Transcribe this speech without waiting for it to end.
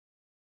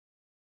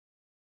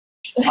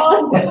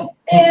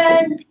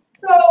And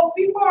so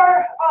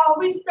before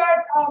we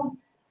start,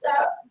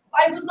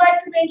 I would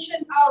like to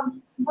mention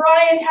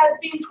Brian has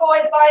been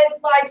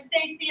co-advised by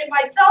Stacy and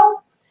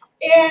myself,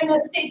 and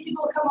Stacy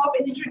will come up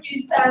and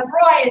introduce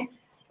Brian.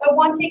 But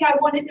one thing I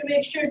wanted to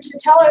make sure to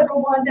tell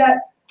everyone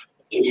that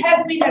it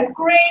has been a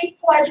great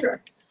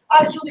pleasure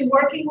actually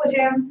working with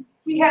him.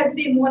 He has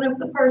been one of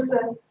the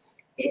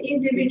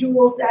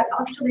individuals that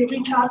actually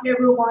reach out to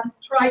everyone,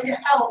 try to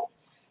help.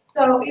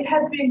 So it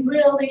has been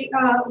really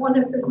one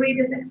of the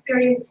greatest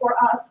experience for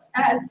us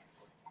as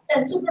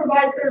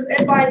supervisors,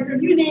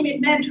 advisors, you name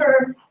it,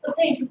 mentor. So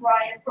thank you,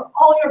 Brian, for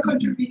all your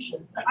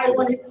contributions that I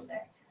wanted to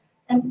say.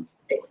 And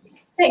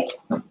thank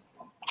you.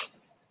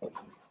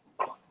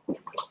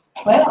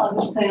 Well, I'll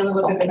just say a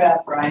little bit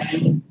about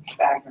Brian's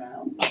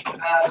background.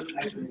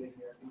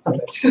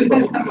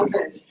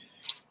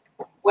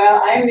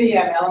 Well, I'm the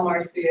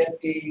LMR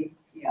CSE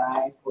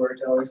PI for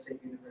Delaware State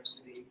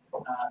University.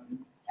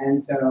 And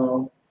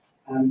so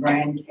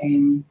Brian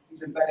came, he's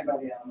been funded by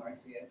the LMR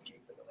CSE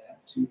for the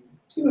last two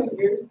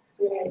years.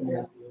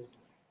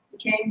 He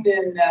came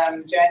in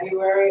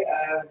January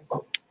of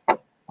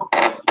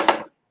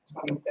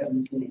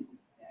 2017. He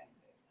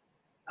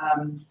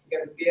got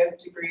his BS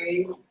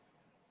degree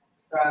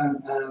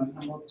from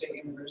Humboldt State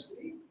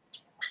University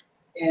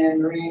in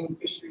marine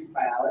fisheries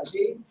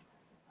biology.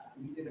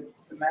 He did a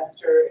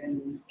semester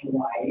in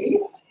Hawaii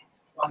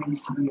while he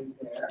was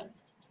there.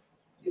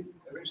 He's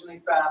originally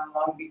from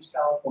Long Beach,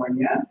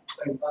 California,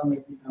 so he's a long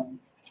way from home.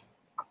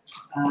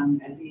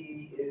 And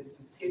he is,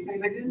 just in case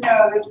anybody didn't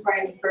know, this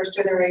Brian's a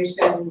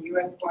first-generation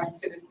U.S.-born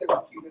citizen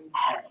of Cuban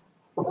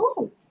parents.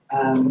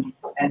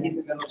 And he's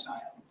the middle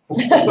child.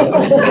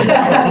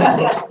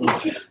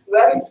 So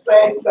that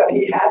explains that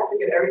he has to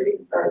get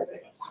everything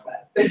perfect.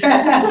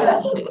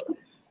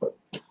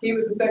 He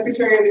was the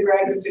secretary of the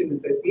Graduate Student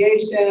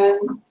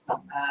Association.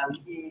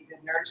 He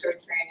did nurture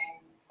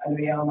training under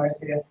the LMR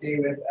CSC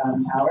with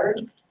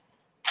Howard.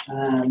 I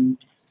want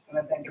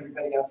to thank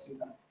everybody else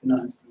who's been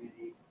on this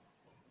committee.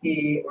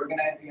 He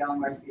organized the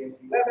LMR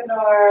CSC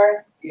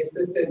webinar. He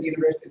assisted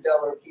University of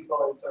Delaware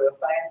people in soil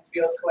science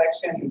field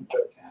collection. He was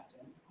boat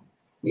captain.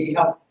 He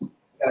helped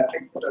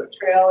fix the boat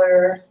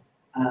trailer.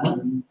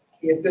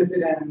 He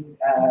assisted in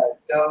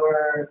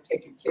Delaware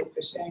Take a Kid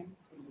fishing.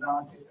 He was a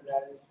volunteer for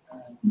that as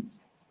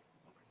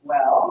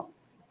well.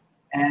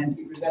 And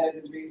he presented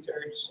his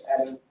research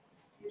at a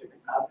few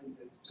different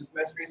conferences, just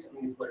most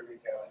recently in Puerto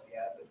Rico at the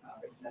Isotope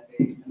conference and at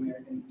the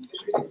American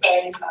Fisheries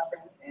Society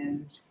conference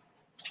in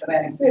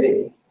Atlantic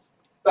City.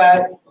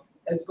 But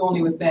as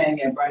Goldie was saying,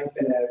 yeah, Brian's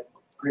been a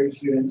great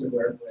student to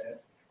work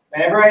with.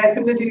 Whenever I asked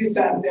him to do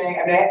something,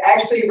 I mean, I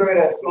actually wrote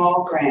a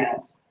small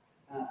grant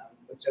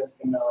with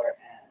Jessica Miller,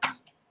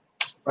 and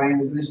Brian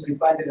was initially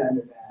funded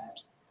under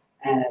that.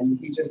 And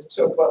he just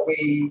took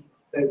the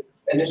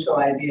initial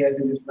ideas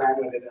and just ran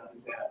with it on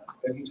his own.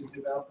 So he just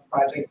developed the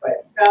project by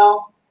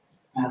himself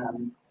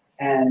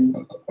and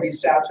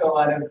reached out to a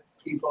lot of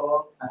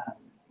people,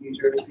 New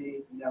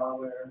Jersey,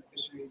 Delaware,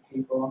 fisheries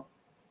people.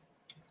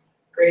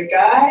 Great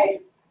guy,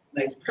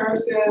 nice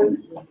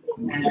person,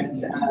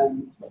 and I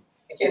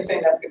can't say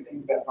enough good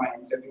things about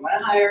Brian, so if you want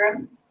to hire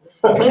him,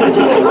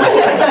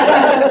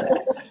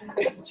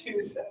 let's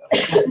do so.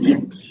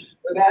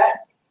 With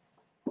that,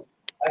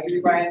 I'll give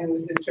you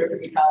Brian his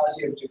Trophic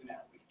Ecology of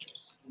Juvenile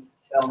Weakfish,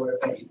 Delaware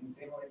bays and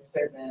stabilized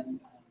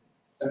equipment,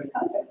 some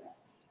content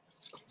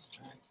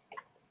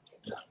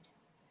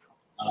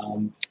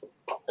analysis.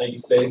 Thank you,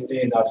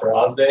 Stacy and Dr.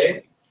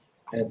 Osbe,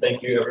 and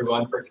thank you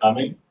everyone for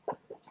coming.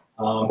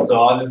 So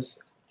I'll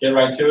just get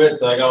right to it.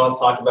 So I got a lot to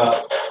talk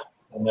about.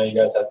 I know you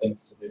guys have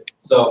things to do.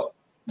 So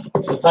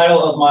the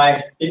title of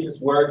my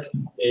thesis work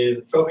is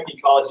The Trophic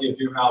Ecology of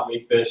Juvenile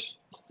Weakfish,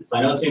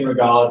 Cynoscion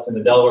regalis in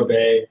the Delaware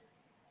Bay,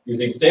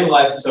 using stable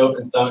isotope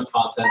and stomach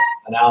content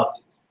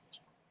analyses.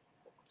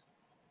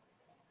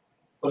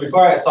 So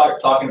before I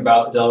start talking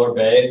about the Delaware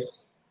Bay,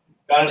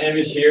 got an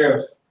image here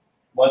of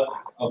what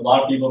a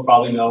lot of people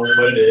probably know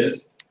what it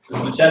is. This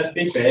is the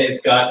Chesapeake Bay.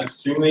 It's got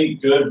extremely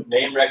good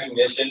name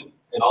recognition,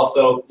 and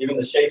also even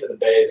the shape of the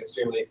bay is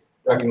extremely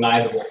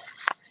recognizable.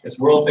 It's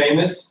world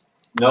famous.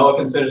 NOAA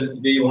considers it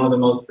to be one of the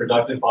most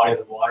productive bodies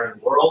of water in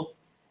the world.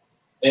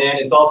 And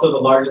it's also the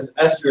largest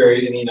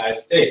estuary in the United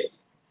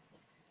States.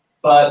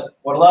 But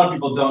what a lot of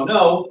people don't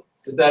know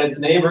is that its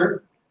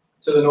neighbor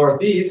to the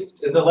northeast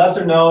is the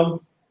lesser known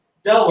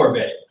Delaware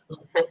Bay.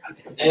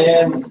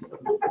 And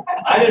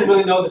I didn't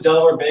really know what the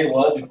Delaware Bay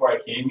was before I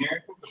came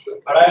here,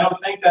 but I don't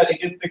think that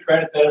it gets the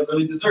credit that it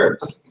really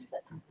deserves.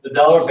 The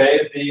Delaware Bay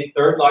is the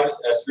third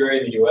largest estuary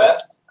in the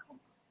U.S.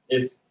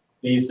 It's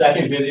the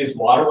second busiest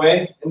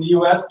waterway in the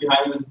U.S.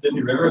 behind the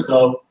Mississippi River,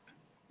 so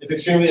it's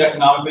extremely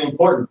economically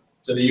important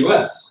to the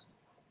U.S.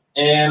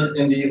 And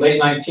in the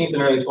late 19th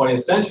and early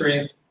 20th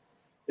centuries,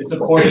 it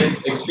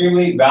supported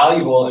extremely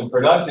valuable and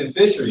productive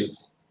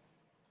fisheries,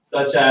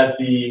 such as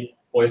the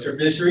oyster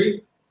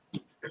fishery,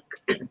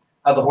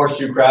 the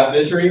horseshoe crab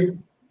fishery,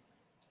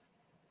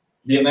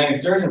 the Atlantic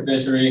sturgeon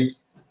fishery,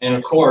 and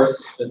of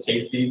course, the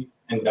tasty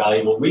and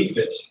valuable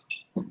weakfish.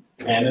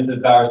 And this is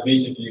Bowers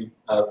Beach if you,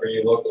 for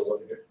you locals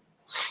over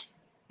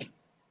here.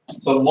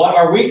 So what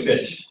are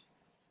weakfish?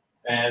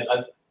 And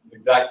that's the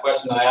exact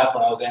question that I asked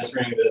when I was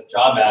answering the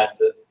job ad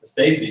to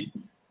Stacy.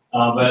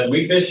 But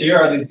weakfish here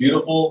are these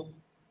beautiful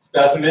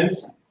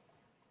specimens.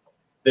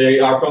 They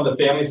are from the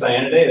family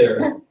Cyanidae.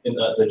 They're in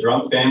the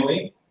drum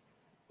family.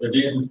 Their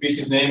genus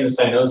species name is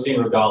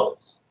Cynoscion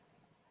regalis.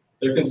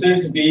 They're considered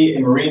to be a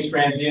marine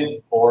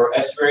transient or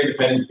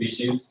estuary-dependent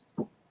species.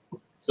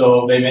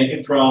 So they make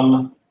it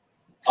from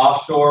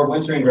offshore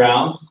wintering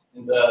grounds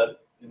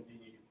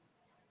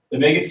they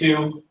make it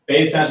to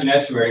Bay's Township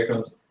estuary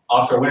from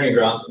offshore wintering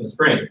grounds in the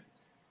spring.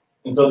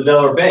 And so the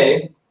Delaware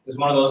Bay is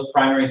one of those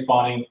primary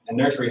spawning and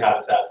nursery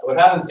habitats. So what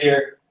happens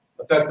here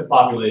affects the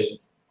population.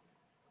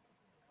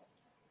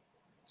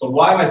 So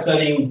why am I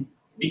studying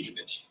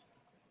weakfish?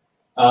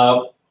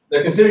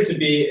 They're considered to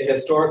be a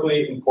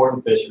historically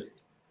important fishery.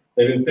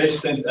 They've been fished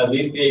since at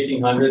least the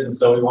 1800s, and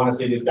so we want to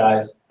see these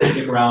guys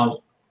stick around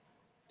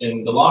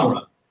in the long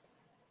run.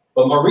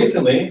 But more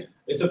recently,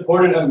 they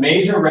supported a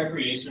major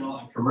recreational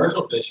and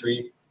commercial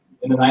fishery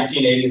in the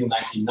 1980s and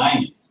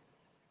 1990s.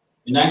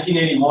 In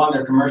 1981,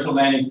 their commercial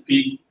landings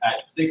peaked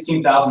at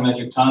 16,000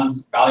 metric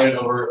tons, valued at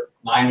over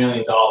 $9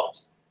 million.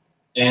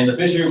 And the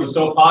fishery was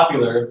so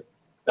popular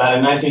that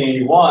in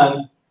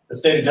 1981, the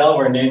state of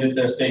Delaware named it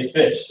their state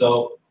fish.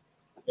 So,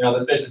 you know,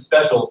 this fish is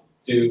special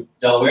to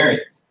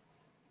Delawareans.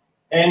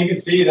 And you can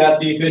see that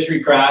the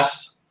fishery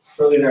crashed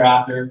shortly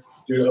thereafter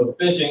due to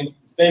overfishing,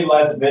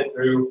 stabilized a bit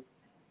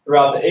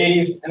throughout the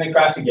 80s, and then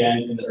crashed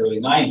again in the early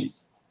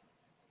 90s.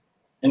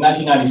 In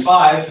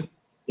 1995,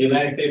 the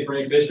Atlantic States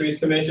Marine Fisheries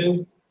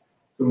Commission,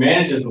 who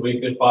manages the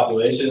weakfish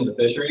population in the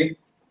fishery,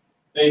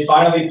 they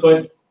finally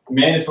put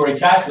mandatory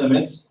catch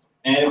limits,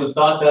 and it was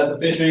thought that the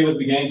fishery was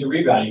beginning to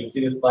rebound. You can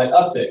see this slight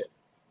uptick.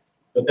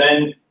 But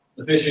then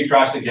the fishery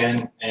crashed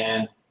again,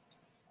 and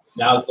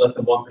now it's less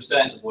than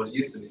 1% is what it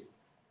used to be.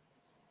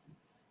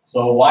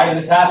 So why did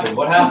this happen?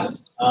 What happened?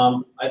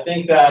 I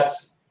think that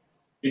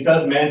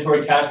because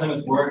mandatory catch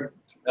limits weren't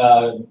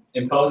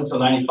imposed until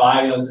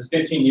 95, you know, this is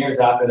 15 years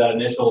after that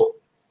initial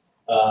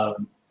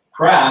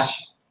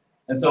crash,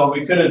 and so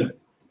we could have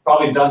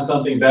probably done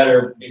something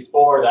better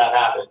before that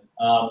happened.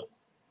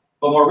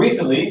 But more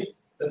recently,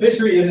 the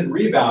fishery isn't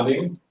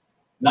rebounding,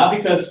 not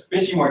because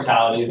fishing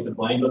mortality is to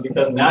blame, but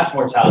because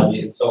natural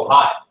mortality is so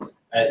high.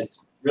 It's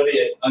really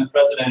at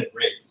unprecedented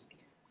rates.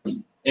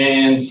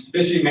 And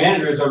fishery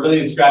managers are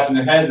really scratching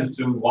their heads as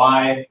to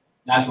why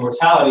natural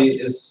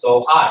mortality is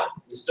so high.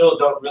 We still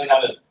don't really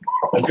have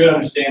a good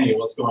understanding of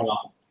what's going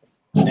on.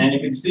 And you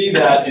can see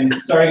that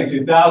starting in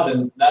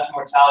 2000, natural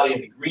mortality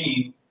in the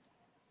green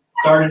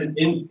started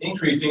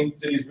increasing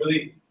to these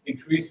really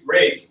increased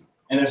rates,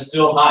 and they're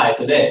still high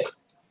today.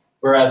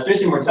 Whereas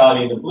fishing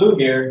mortality in the blue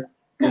here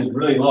is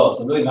really low,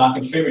 so really not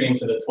contributing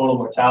to the total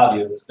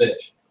mortality of this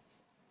fish.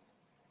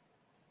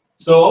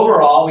 So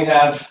overall, we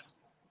have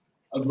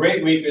a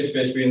great weakfish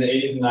fishery in the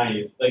 80s and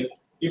 90s. Like,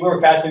 people were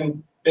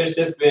catching fish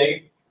this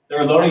big. They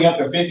were loading up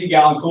their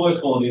 50-gallon coolers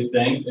full of these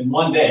things in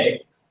one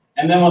day.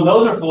 And then when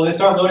those are full, they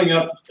start loading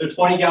up their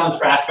 20-gallon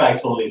trash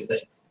bags full of these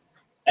things.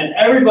 And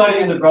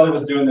everybody and their brother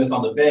was doing this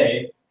on the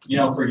bay, you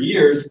know, for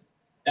years.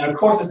 And of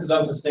course, this is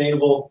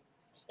unsustainable.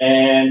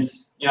 And,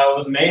 you know, it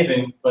was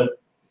amazing, but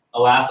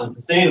alas,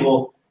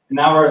 unsustainable. And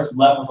now we're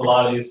left with a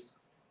lot of these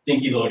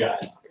stinky little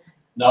guys.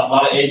 A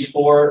lot of age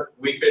 4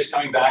 weakfish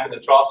coming back in the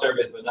trough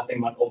surface, but nothing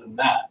much older than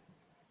that.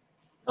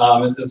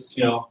 This is,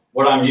 you know,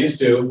 what I'm used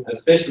to as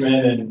a fisherman,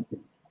 and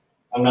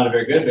I'm not a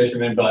very good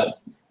fisherman,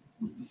 but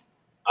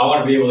I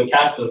want to be able to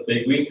catch those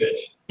big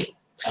weakfish.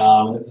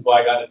 This is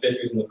why I got into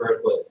fisheries in the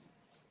first place.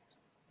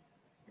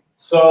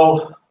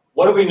 So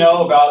what do we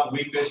know about the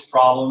weakfish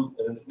problem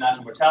and this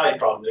natural mortality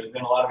problem? There's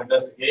been a lot of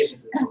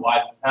investigations as to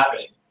why this is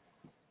happening.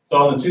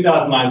 So in the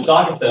 2009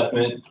 stock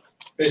assessment,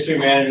 fishery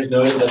managers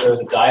noted that there was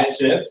a diet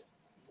shift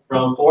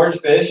from forage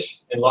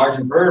fish and large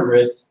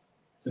invertebrates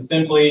to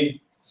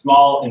simply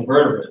small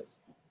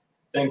invertebrates.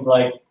 Things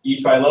like E.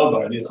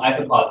 triloba, these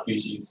isopod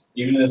species,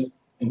 even this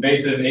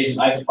invasive Asian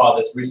isopod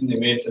that's recently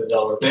made it to the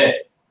Delaware Bay.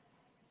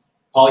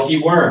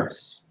 Polychaete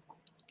worms,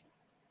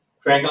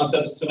 Crankon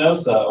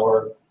septicinosa,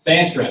 or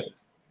sand shrimp.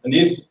 And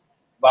these,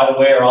 by the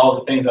way, are all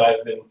the things that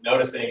I've been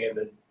noticing in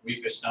the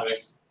weakfish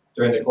stomachs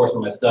during the course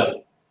of my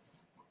study.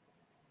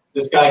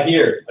 This guy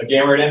here, a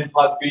gamma red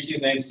amphipod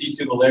species named C.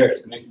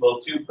 tubularis. It makes a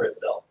little tube for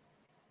itself.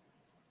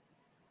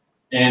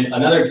 And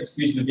another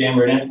species of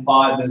gamma red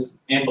amphipod, this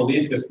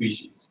Ampelesca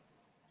species.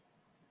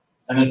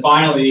 And then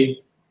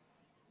finally,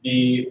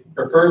 the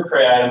preferred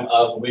prey item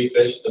of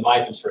weakfish, the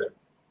mysin shrimp.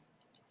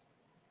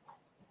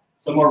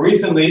 So more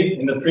recently,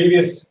 in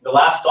the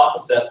last stock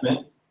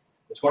assessment,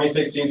 the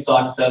 2016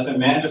 stock assessment,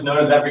 managers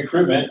noted that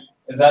recruitment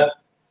is at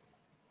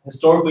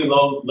historically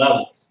low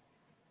levels.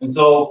 And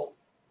so,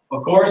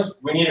 of course,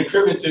 we need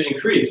recruitment to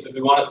increase if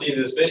we want to see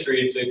this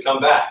fishery to come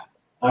back.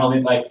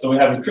 So we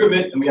have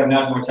recruitment and we have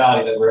natural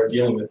mortality that we're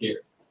dealing with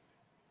here.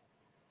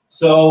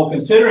 So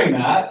considering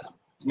that,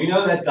 we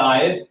know that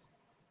diet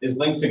is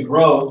linked to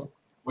growth,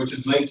 which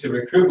is linked to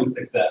recruitment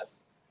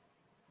success.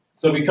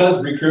 So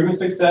because recruitment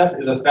success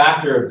is a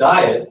factor of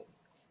diet,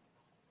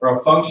 or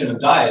a function of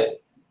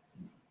diet,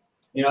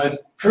 it's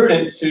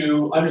prudent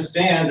to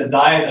understand the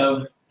diet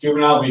of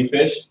juvenile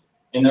weakfish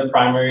in their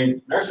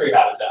primary nursery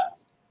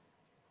habitats.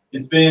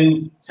 It's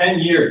been 10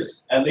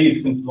 years, at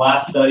least, since the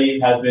last study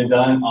has been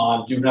done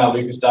on juvenile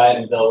weakfish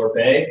diet in Delaware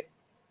Bay.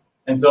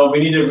 And so we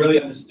need to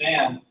really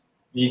understand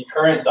the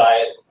current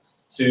diet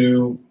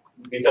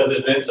because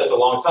it's been such a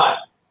long time.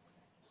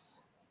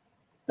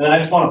 And then I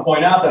just want to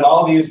point out that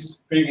all these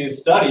previous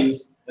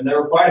studies, and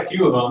there were quite a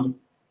few of them,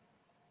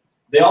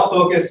 they all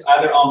focus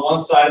either on one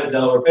side of the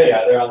Delaware Bay,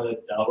 either on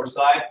the Delaware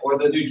side or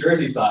the New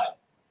Jersey side,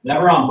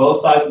 never on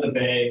both sides of the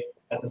bay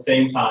at the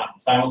same time,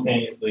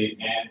 simultaneously,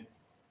 and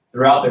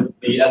throughout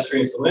the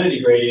estuarine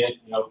salinity gradient,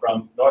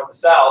 from north to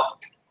south,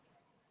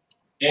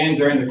 and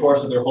during the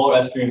course of their whole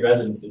estuarine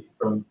residency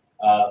from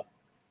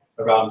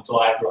around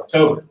July through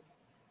October.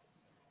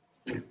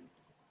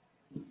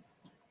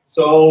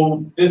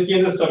 So this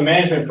gives us some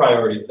management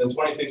priorities. The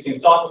 2016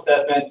 stock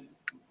assessment,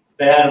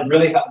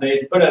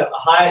 they put a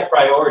high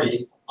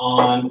priority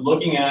on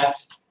looking at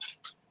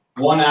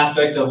one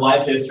aspect of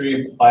life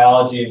history,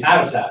 biology, and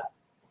habitat.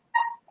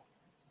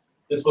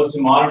 This was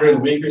to monitor the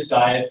weakfish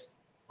diets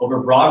over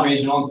broad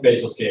regional and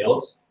spatial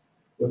scales,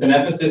 with an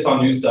emphasis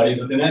on new studies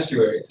within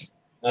estuaries.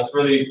 That's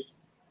really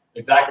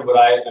exactly what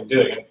I am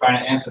doing. I'm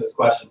trying to answer this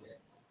question here.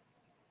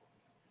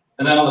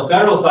 And then on the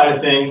federal side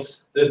of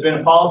things, there's been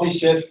a policy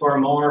shift for a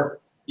more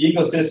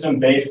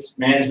ecosystem-based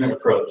management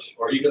approach,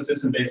 or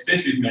ecosystem-based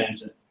fisheries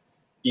management,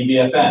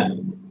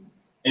 EBFM.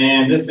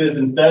 And this is,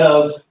 instead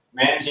of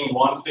managing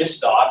one fish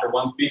stock or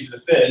one species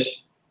of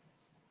fish,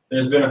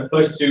 there's been a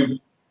push to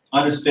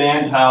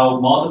understand how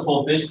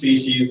multiple fish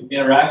species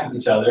interact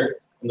with each other,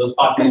 and those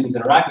populations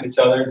interact with each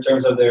other in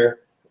terms of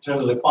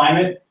the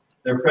climate,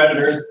 their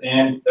predators,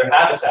 and their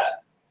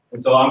habitat. And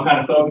so I'm kind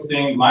of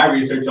focusing my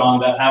research on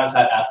that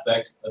habitat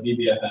aspect of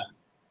EBFM.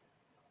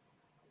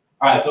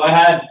 All right, so I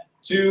had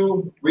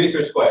two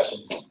research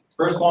questions.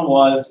 First one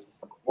was,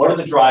 what are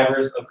the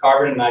drivers of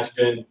carbon and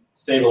nitrogen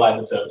stable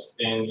isotopes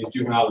in these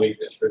juvenile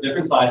weakfish for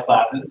different size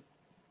classes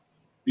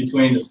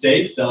between the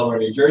states, Delaware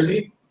and New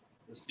Jersey,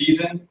 the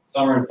season,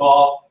 summer and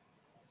fall,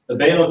 the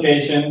bay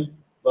location,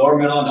 lower,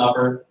 middle, and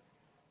upper,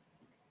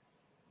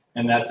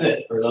 and that's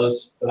it for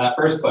that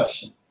first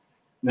question.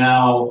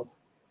 Now,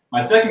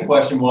 my second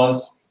question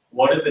was,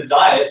 what is the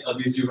diet of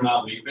these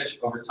juvenile weakfish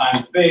over time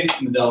and space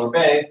in the Delaware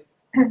Bay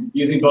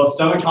using both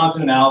stomach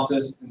content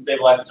analysis and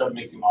stable isotope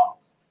mixing models?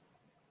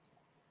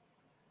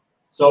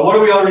 So what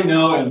do we already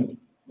know, and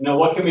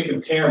what can we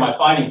compare my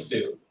findings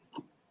to?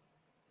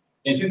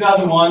 In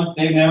 2001,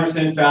 Dave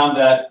Emerson found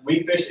that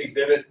weakfish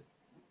exhibit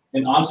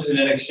an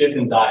ontogenetic shift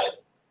in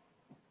diet.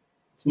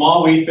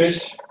 Small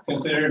weakfish,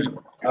 considered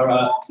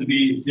to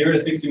be 0 to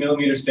 60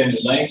 millimeters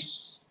standard length,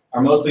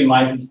 are mostly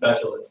mysid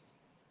specialists.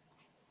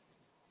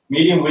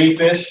 Medium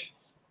weakfish,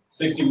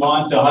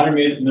 61 to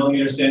 100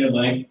 millimeters standard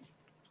length,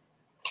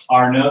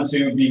 are known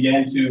to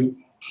begin to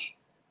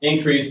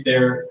increase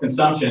their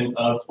consumption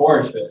of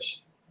forage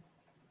fish.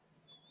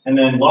 And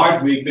then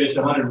large weakfish,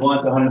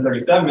 101 to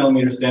 137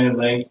 millimeters standard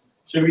length,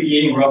 should be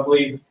eating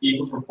roughly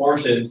equal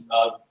proportions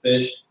of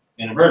fish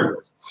and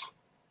invertebrates.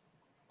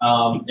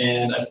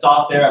 And I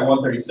stopped there at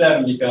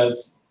 137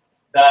 because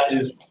that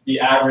is the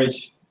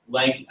average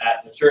length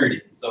at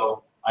maturity.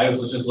 So I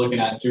was just looking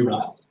at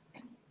juveniles.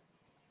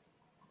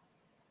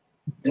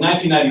 In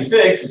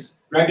 1996,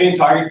 Recke and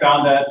Target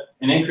found that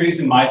an increase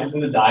in mysids in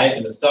the diet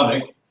in the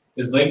stomach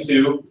is linked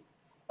to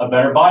a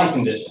better body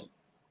condition.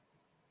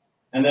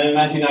 And then in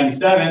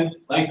 1997,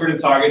 Langford and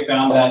Target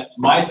found that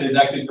mysids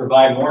actually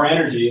provide more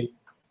energy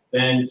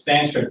than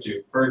sand shrimp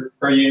do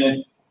per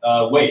unit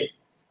weight.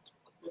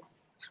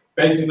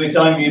 Basically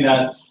telling me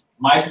that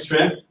mysid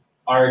shrimp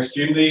are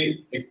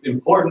extremely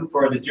important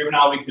for the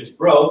juvenile weakfish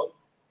growth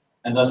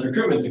and thus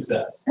recruitment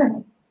success.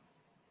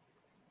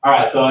 All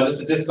right, so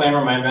just a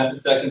disclaimer, my method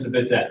section is a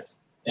bit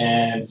dense.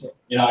 And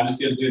I'm just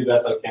gonna do the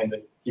best I can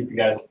to keep you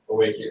guys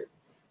awake here.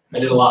 I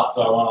did a lot,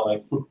 so I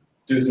wanna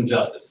do some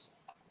justice.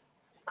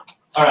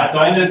 All right, so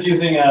I ended up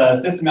using a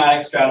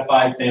systematic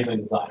stratified sampling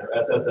design, or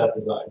SSS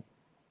design.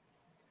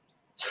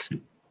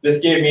 This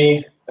gave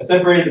me, I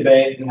separated the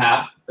bay in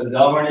half for the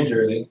Delaware and New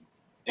Jersey,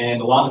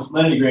 and along the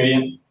salinity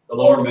gradient, the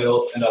lower,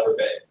 middle, and upper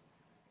bay.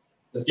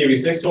 This gave me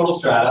 6 total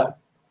strata: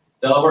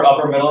 Delaware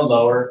upper, middle, and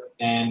lower,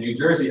 and New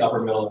Jersey upper,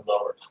 middle, and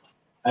lower.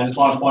 I just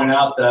want to point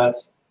out that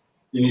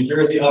the New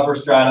Jersey upper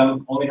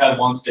stratum only had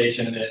 1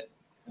 station in it,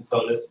 and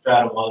so this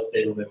stratum was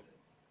data limited.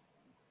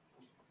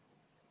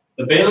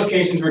 The bay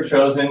locations were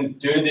chosen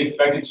due to the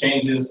expected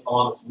changes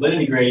along the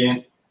salinity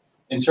gradient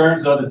in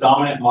terms of the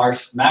dominant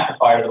marsh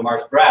macrophyte, or the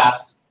marsh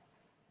grass,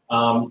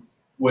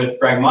 with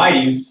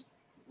Phragmites,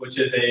 which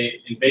is an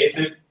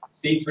invasive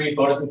C3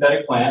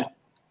 photosynthetic plant.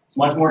 It's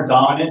much more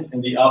dominant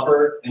in the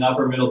upper and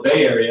upper middle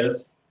bay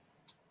areas,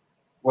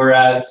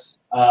 whereas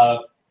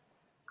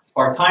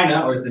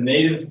Spartina, or is the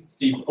native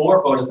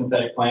C4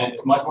 photosynthetic plant,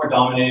 is much more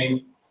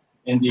dominating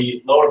in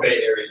the lower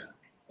bay area,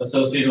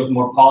 associated with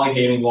more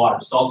polyhaline water,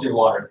 saltier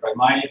water.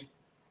 Phragmites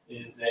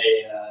is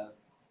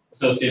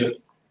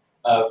associated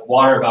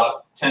water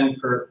about 10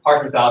 parts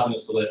per thousand of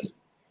salinity.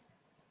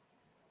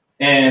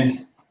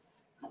 And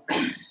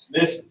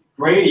this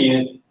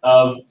gradient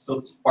of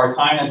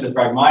Spartina to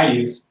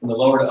Phragmites from the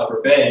lower to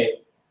upper bay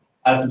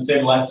has some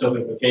stable isotope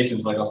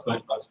implications, like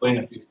I'll explain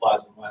in a few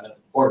slides why that's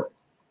important.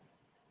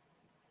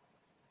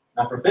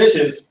 Now for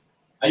fishes,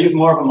 I use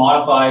more of a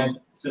modified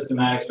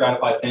systematic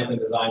stratified sampling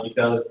design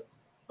because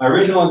my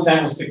original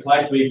intent was to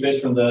collect weakfish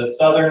from the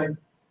southern,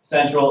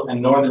 central,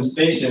 and northern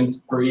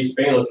stations for each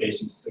bay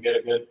locations to get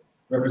a good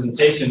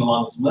representation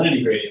along the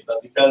salinity gradient.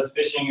 But because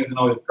fishing isn't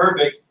always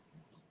perfect,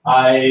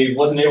 I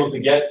wasn't able to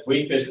get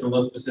weakfish from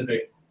those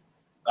specific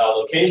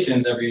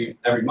locations every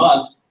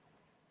month.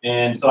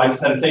 And so I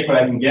just had to take what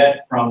I can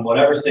get from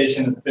whatever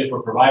station that the fish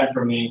were provided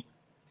for me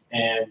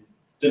and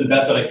did the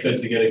best that I could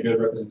to get a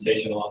good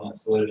representation along that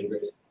salinity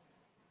gradient.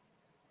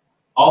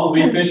 All the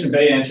weakfish and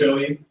bay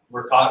anchovy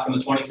were caught from the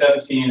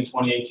 2017 and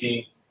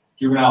 2018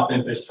 juvenile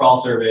finfish trawl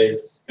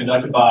surveys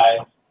conducted by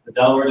the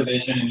Delaware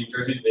Division and New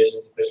Jersey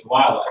Divisions of Fish and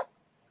Wildlife.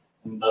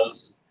 And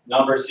those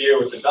numbers here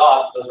with the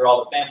dots, those are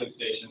all the sampling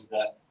stations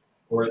that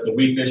where the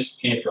weakfish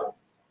came from.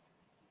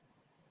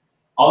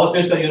 All the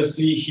fish that you'll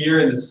see here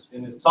in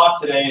this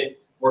talk today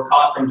were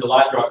caught from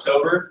July through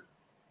October,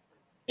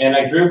 and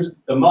I grouped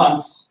the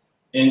months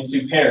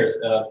into pairs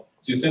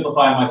to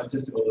simplify my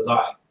statistical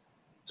design.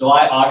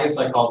 July, August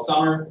I called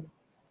summer,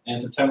 and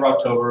September,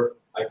 October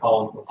I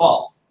called the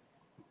fall.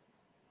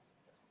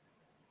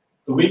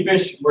 The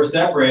weakfish were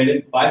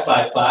separated by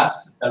size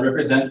class that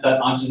represents that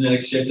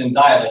ontogenetic shift in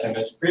diet like I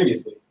mentioned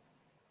previously.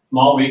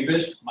 Small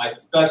weakfish,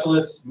 mysis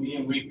specialists,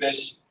 medium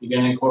weakfish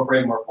begin to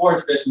incorporate more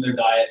forage fish in their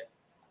diet,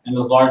 and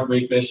those large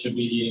weakfish should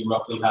be eating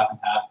roughly half and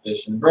half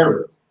fish and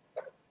invertebrates.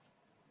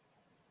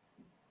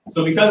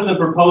 So because of the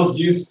proposed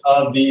use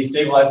of the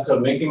stable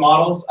isotope mixing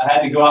models, I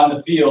had to go out in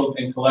the field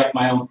and collect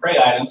my own prey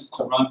items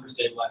to run for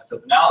stable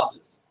isotope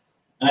analysis.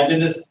 And I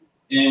did this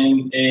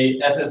in a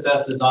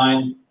SSS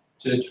design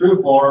to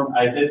true form.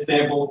 I did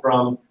sample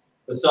from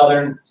the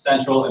southern,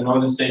 central, and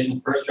northern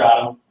stations per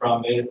stratum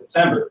from May to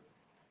September,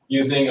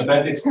 using a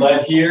benthic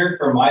sled here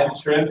for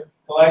mysis shrimp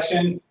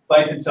collection,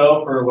 plankton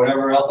tow for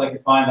whatever else I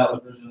could find that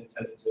was originally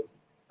intended to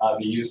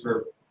be used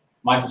for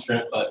mysis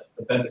shrimp, but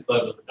the benthic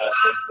sled was the best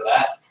thing for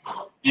that.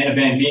 And a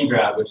Van Veen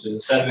grab, which is a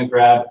sediment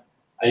grab.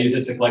 I use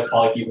it to collect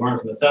polychaete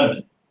worms in the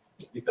sediment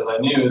because I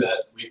knew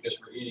that weakfish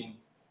were eating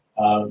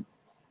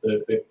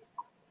the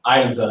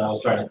items that I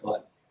was trying to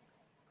collect.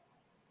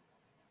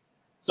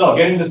 So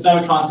getting to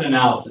stomach content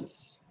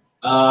analysis.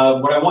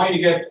 What I want you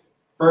to get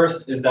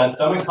first is that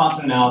stomach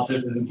content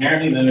analysis is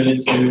inherently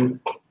limited to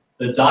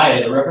the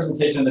diet, a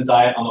representation of the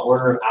diet on the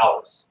order of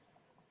hours.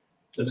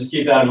 So just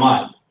keep that in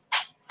mind.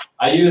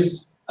 I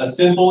use a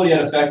simple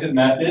yet effective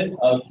method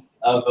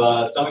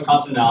of stomach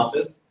content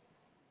analysis,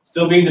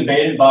 still being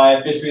debated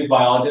by fisheries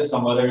biologists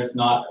on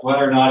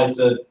whether or not it's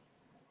a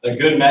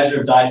good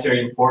measure of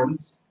dietary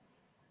importance.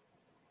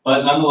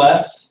 But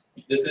nonetheless,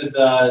 this is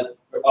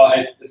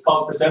it's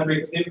called percent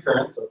frequency of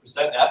occurrence, so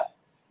percent F,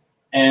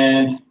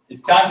 and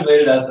it's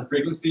calculated as the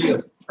frequency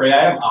of prey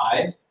item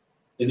I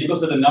is equal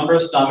to the number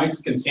of stomachs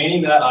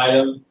containing that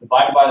item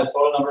divided by the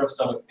total number of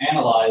stomachs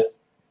analyzed,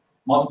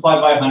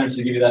 multiplied by 100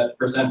 to give you that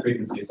percent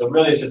frequency. So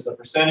really, it's just a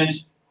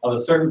percentage of a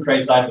certain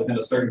prey type within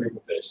a certain group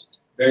of fish.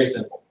 Very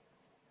simple.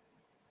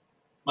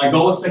 My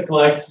goal is to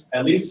collect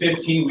at least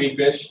 15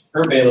 weakfish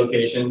per bay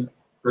location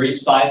for each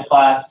size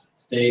class,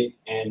 state,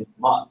 and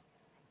month.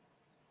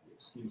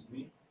 Excuse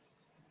me.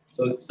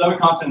 So stomach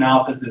content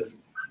analysis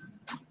is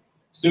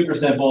super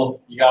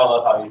simple. You gotta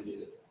love how easy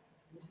it is.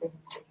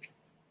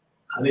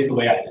 At least the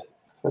way I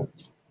did.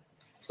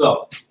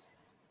 So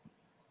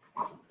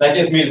that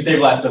gets me to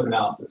stable isotope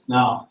analysis.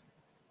 Now,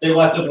 stable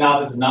isotope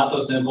analysis is not so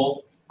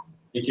simple.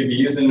 It can be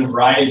used in a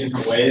variety of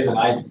different ways, and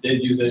I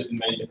did use it in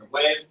many different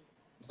ways.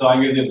 So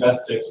I'm going to do the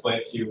best to explain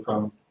it to you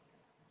from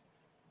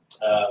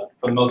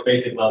the most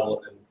basic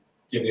level and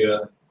give you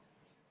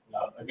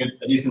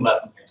a decent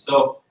lesson here.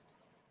 So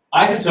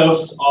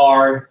isotopes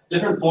are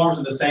different forms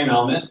of the same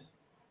element.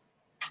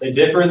 They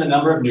differ in the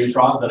number of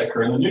neutrons that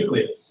occur in the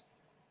nucleus.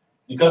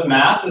 Because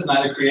mass is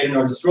neither created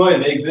nor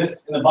destroyed, they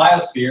exist in the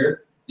biosphere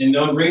in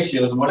known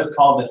ratios in what is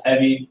called the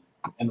heavy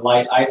and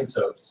light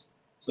isotopes.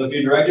 So if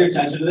you direct your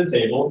attention to the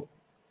table,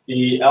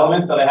 the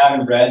elements that I have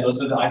in red, those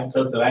are the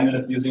isotopes that I ended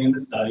up using in the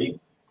study.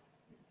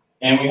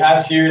 And we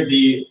have here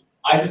the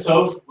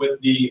isotope with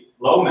the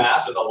low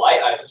mass, or the light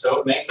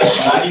isotope, makes up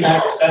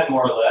 99%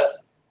 more or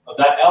less of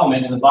that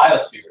element in the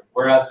biosphere,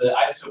 whereas the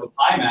isotope of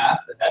high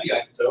mass, the heavy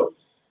isotope,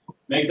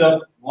 makes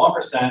up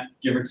 1%,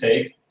 give or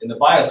take, in the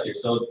biosphere.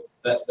 So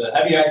the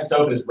heavy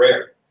isotope is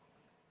rare.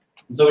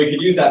 And so we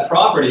could use that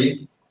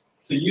property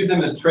to use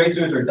them as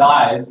tracers or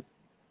dyes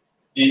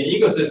in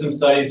ecosystem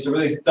studies to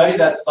really study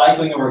that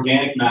cycling of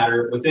organic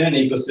matter within an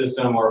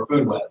ecosystem or a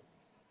food web.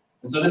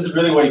 And so this is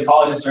really what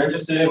ecologists are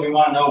interested in. We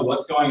want to know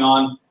what's going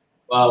on,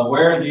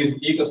 where these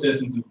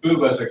ecosystems and food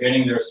webs are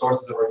getting their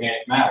sources of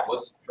organic matter,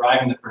 what's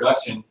driving the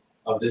production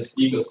of this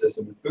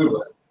ecosystem and food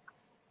web.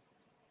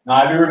 Now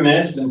I'd be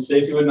remiss, and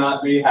Stacy would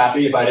not be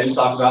happy if I didn't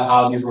talk about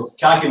how these were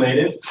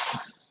calculated.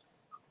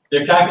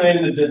 They're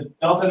calculated in the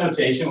delta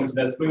notation, which is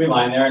that squiggly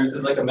line there, and this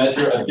is like a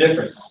measure of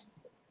difference.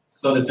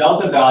 So the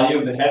delta value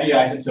of the heavy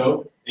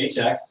isotope,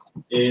 HX,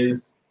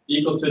 is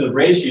equal to the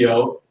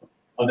ratio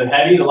of the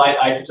heavy to light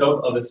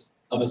isotope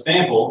of a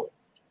sample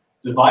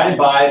divided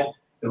by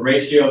the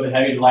ratio of the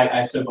heavy to light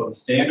isotope of a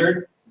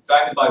standard,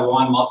 subtracted by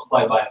 1,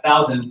 multiplied by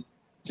 1,000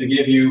 to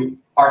give you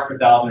parts per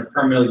thousand or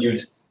per mil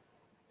units.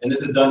 And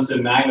this is done to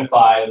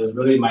magnify those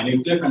really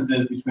minute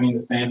differences between the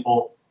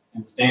sample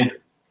and the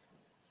standard.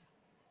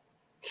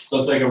 So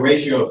it's like a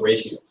ratio of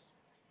ratios.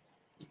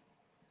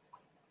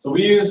 So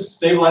we use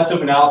stable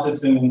isotope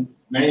analysis in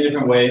many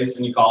different ways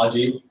in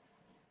ecology,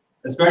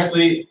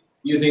 especially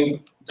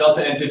using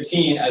delta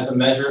N15 as a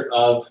measure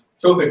of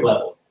trophic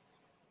level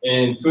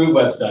in food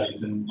web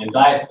studies and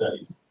diet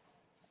studies.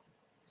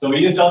 So we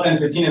use delta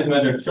N15 as a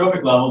measure of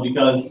trophic level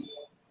because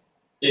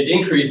it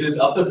increases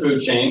up the food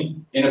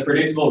chain in a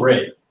predictable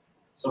rate.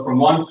 So from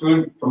one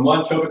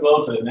trophic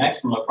level to the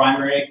next, from a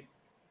primary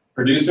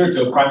producer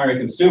to a primary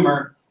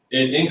consumer,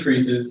 it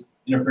increases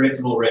in a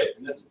predictable rate.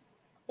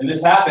 And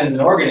this happens in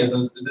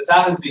organisms. This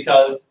happens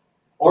because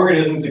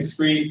organisms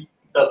excrete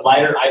the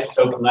lighter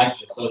isotope of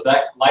nitrogen. So as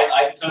that light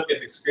isotope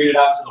gets excreted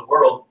out to the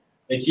world,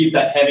 they keep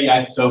that heavy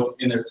isotope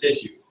in their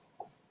tissue.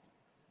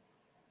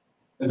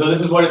 And so this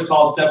is what is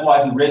called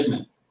stepwise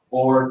enrichment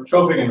or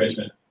trophic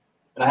enrichment.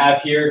 And I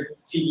have here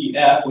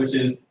TEF, which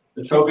is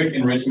the trophic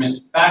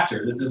enrichment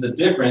factor. This is the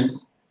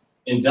difference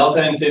in delta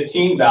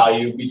N15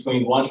 value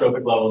between one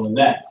trophic level and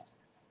the next.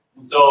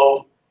 And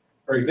so,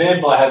 for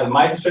example, I have the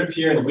Isotope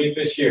here and the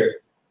Weakfish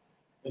here.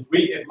 If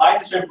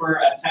Isotope were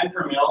at 10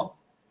 per mil,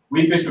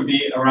 Weakfish would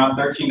be around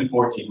 13 to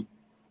 14.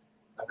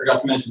 I forgot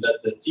to mention that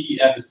the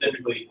TEF is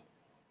typically,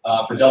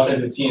 for delta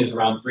N15, is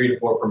around 3 to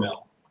 4 per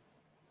mil.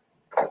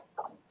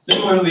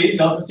 Similarly,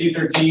 delta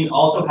C13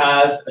 also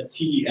has a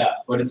TEF,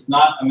 but it's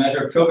not a measure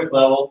of trophic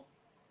level.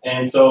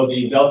 And so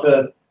the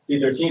delta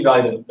C13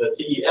 value, the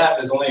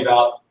TEF, is only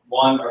about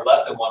 1 or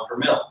less than 1 per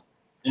mil.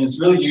 And it's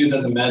really used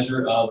as a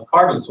measure of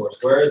carbon source.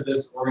 Where is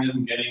this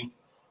organism getting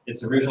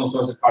its original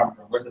source of carbon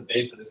from? Where's the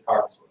base of this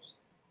carbon source?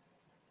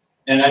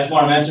 And I just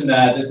want to mention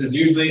that this is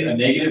usually a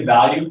negative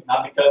value,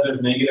 not because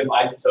there's negative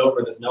isotope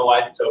or there's no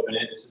isotope in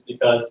it. It's just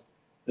because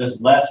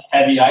there's less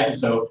heavy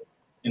isotope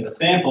in the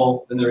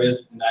sample than there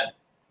is in that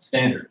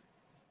standard.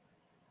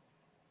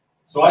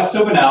 So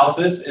isotope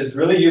analysis is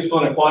really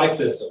useful in aquatic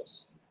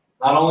systems.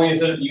 Not only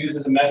is it used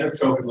as a measure of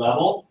trophic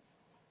level,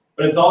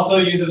 but it's also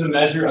used as a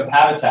measure of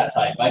habitat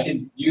type. I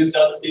could use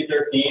delta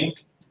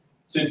C13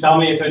 to tell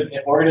me if an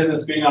organism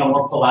is feeding on a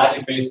more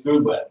pelagic-based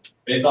food web,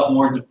 based off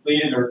more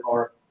depleted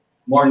or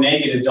more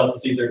negative delta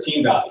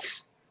C13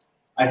 values.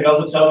 I could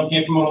also tell if it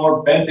came from a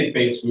more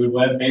benthic-based food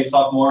web, based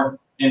off more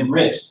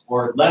enriched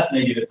or less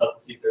negative delta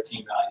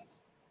C13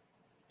 values.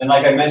 And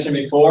like I mentioned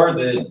before,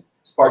 the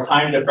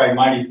Spartina to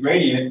Phragmites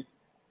gradient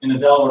in the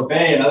Delaware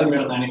Bay and other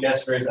mid-Atlantic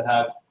estuaries that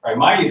have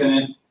Phragmites in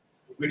it,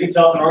 we can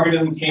tell if an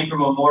organism came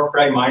from a more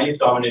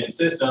Phragmites-dominated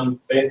system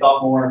based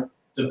off more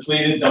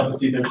depleted delta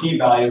C13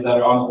 values that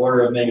are on the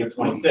order of negative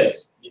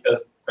 26,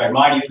 because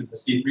Phragmites is a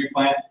C3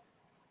 plant,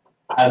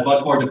 has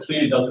much more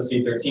depleted delta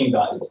C13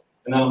 values.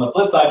 And then on the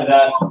flip side of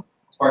that,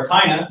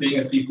 Spartina, being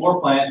a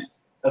C4 plant,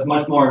 has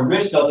much more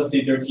enriched delta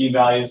C13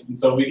 values, and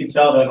so we can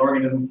tell that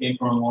organism came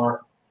from a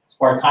more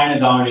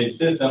Spartina-dominated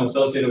system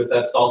associated with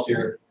that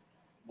saltier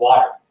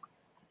water.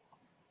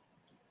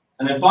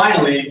 And then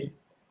finally,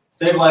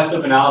 stable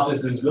isotope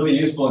analysis is really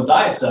useful in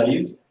diet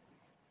studies.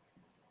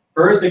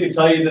 First, it can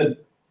tell you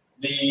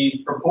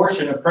the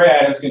proportion of prey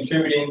items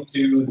contributing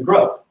to the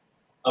growth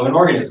of an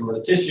organism, or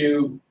the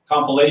tissue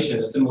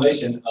compilation,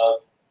 assimilation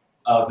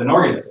of an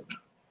organism.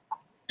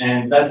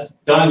 And that's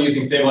done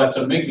using stable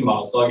isotope mixing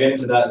models, so I'll get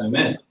into that in a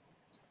minute.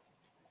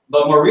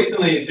 But more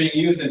recently, it's being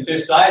used in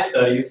fish diet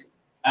studies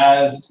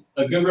as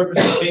a good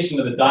representation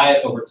of the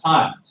diet over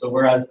time. So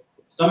whereas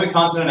stomach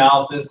content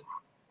analysis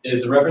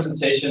is a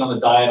representation on the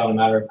diet on a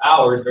matter of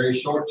hours, very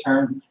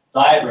short-term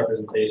diet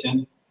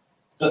representation,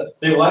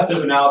 stable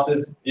isotope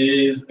analysis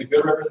is a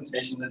good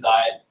representation of the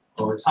diet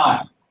over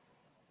time.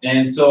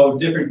 And so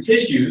different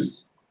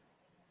tissues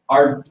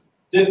are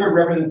different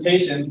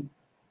representations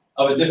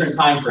of a different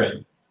time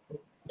frame.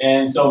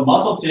 And so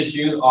muscle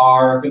tissues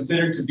are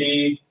considered to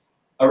be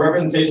a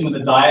representation of the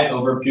diet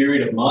over a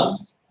period of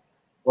months,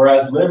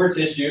 whereas liver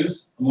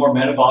tissues, a more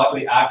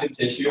metabolically active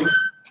tissue,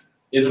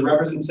 is a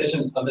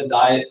representation of the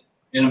diet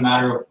in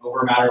over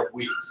a matter of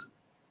weeks.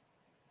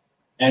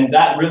 And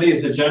that really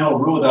is the general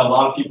rule that a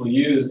lot of people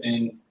use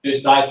in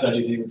fish diet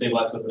studies using stable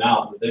isotope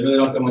analysis. They really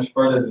don't go much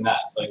further than that.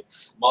 It's like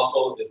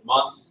muscle is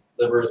months,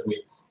 liver is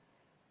weeks.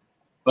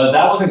 But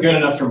that wasn't good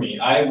enough for me.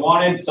 I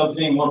wanted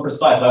something more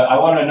precise. I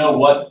wanted to know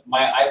what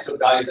my isotope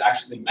values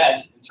actually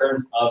meant in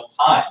terms of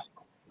time.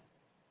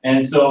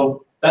 And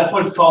so that's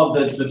what's called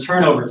the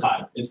turnover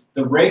time. It's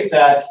the rate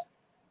that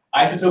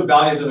isotope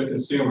values of a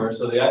consumer,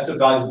 so the isotope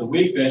values of the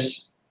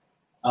Weakfish,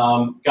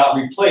 got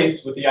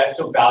replaced with the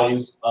isotope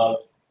values of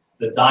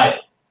the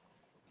diet.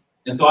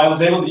 And so I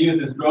was able to use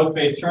this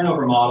growth-based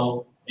turnover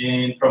model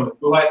from the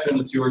Buhai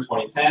Journal Tour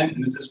 2010,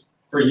 and this is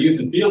for use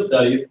in field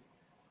studies.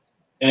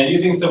 And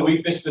using some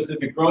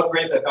weakfish-specific growth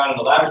rates I found in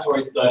a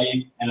laboratory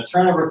study and a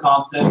turnover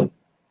constant,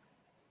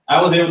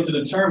 I was able to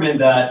determine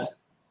that,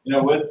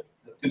 with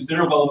a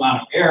considerable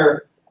amount of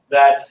error,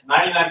 that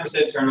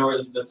 99% turnover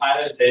is the time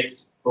that it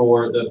takes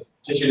for the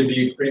tissue to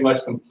be pretty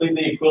much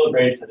completely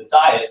equilibrated to the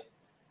diet.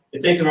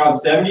 It takes around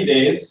 70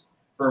 days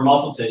for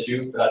muscle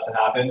tissue for that to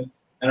happen,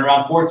 and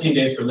around 14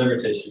 days for liver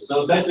tissue. So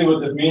essentially what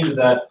this means is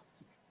that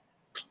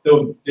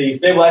the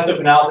stable isotope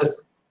analysis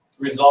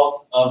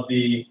results of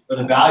the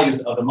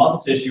values of the muscle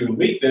tissue in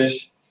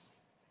weakfish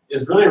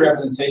is really a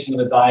representation of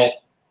the diet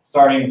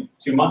starting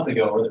 2 months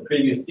ago or the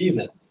previous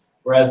season,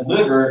 whereas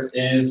liver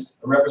is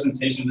a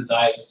representation of the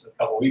diet just a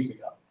couple weeks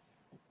ago.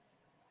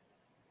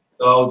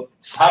 So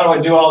how do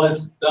I do all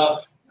this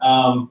stuff?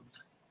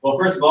 Well,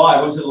 first of all,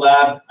 I went to the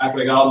lab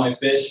after I got all my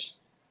fish,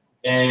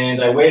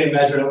 and I weighed and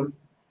measured them.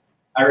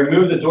 I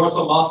removed the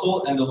dorsal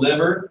muscle and the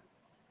liver,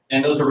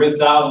 and those were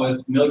rinsed out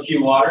with milky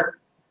water.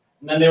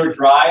 And then they were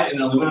dried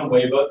in aluminum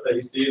weigh boats that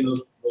you see in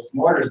those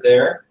mortars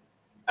there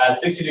at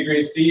 60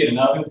 degrees C in an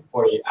oven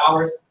for 48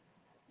 hours.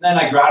 And then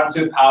I ground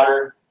them to a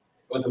powder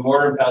with a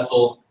mortar and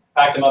pestle,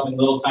 packed them up in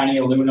little tiny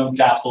aluminum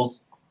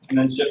capsules, and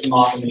then shipped them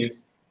off in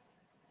these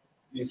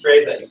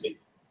trays that you see.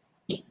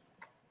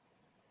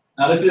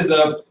 Now this is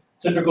a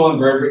typical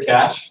invertebrate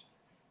catch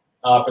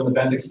from the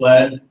benthic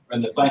sled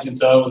and the plankton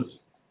toad.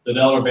 The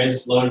Delaware Bay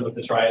just loaded with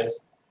the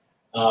Trias.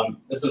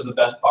 This was the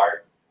best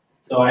part.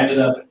 So I ended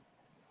up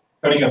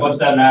putting a bunch of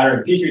that matter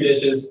in petri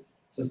dishes,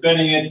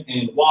 suspending it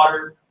in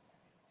water,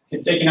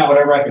 taking out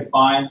whatever I could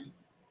find,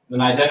 then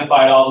I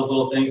identified all those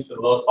little things to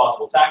the lowest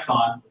possible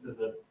taxon. This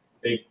is a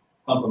big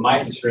clump of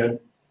mysis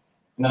shrimp.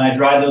 And then I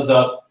dried those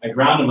up, I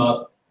ground them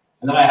up,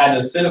 and then I had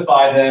to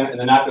acidify them, and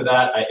then after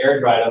that I air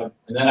dried them,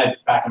 and then I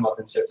packed them up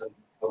and shipped them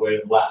away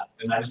to the lab.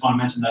 And I just want to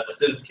mention that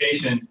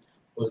acidification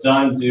was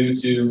done due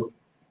to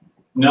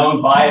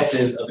known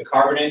biases of the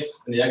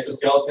carbonates and the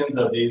exoskeletons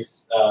of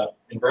these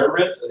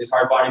invertebrates, or these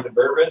hard-bodied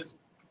invertebrates.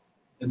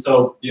 And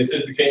so the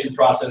acidification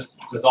process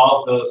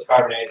dissolves those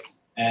carbonates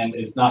and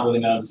is not really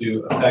known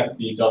to affect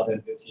the delta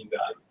N15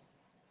 values.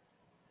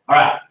 All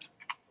right,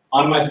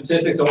 on to my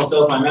statistics, almost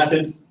done with my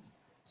methods.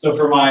 So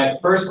for my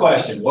first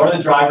question, what are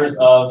the drivers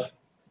of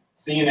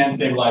C and N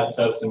stable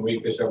isotopes in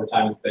weakfish over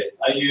time and space?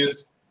 I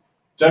used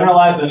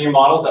generalized linear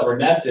models that were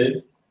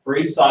nested for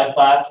each size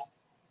class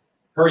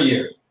per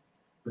year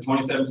for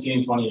 2017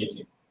 and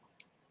 2018.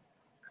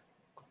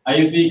 I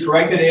used the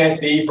corrected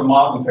AIC for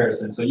model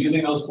comparison. So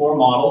using those 4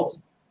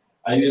 models,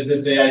 I used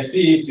this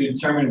AIC to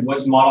determine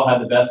which model had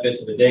the best fit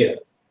to the data.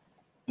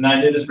 And then I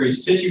did this for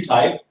each tissue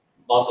type,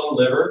 muscle and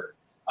liver,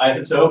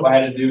 isotope, I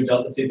had to do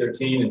delta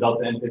C13 and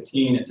delta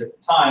N15 at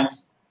different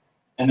times,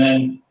 and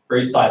then for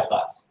each size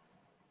class.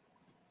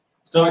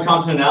 Stomach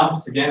constant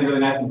analysis, again, really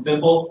nice and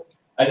simple.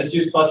 I just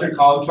used clustered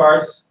column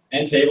charts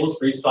and tables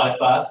for each size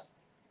class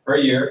per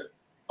year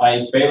by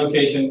each bay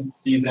location,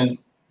 season,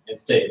 and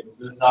state.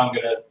 So this is how I'm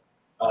going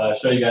to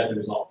show you guys the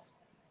results.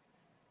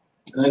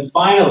 And then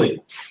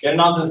finally, getting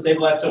on to the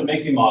stable isotope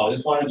mixing model. I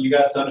just wanted you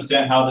guys to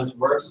understand how this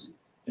works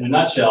in a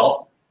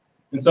nutshell.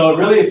 And so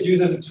really it's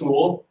used as a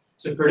tool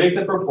to predict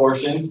the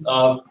proportions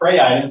of prey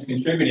items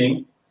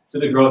contributing to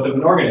the growth of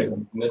an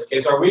organism, in this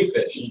case our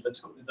weakfish.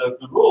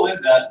 The rule is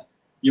that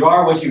you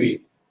are what you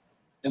eat.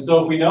 And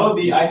so if we know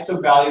the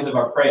isotope values of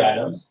our prey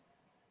items,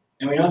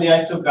 and we know the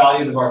isotope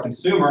values of our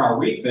consumer, our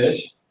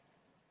weakfish,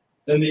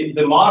 then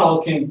the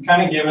model can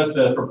kind of give us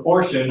a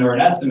proportion or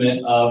an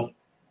estimate of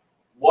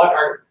what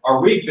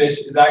our weakfish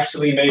is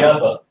actually made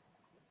up of.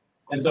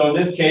 And so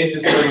in this case,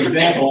 just for an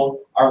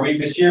example, our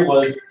weakfish here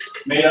was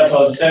made up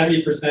of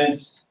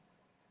 70%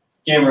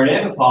 gamma red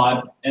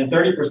amphipod and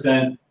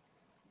 30%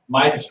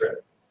 mysis shrimp.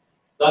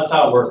 So that's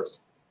how it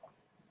works.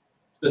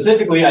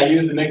 Specifically, I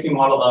use the mixing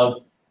model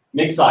of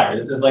Mixire.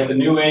 This is like the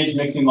new age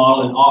mixing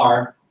model in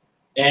R,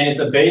 and it's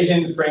a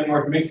Bayesian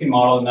framework mixing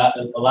model, and that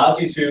allows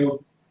you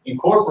to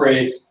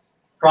incorporate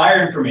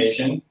prior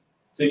information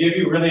to give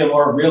you really a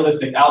more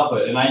realistic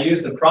output. And I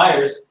use the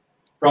priors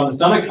from the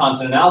stomach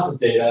content analysis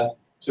data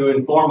to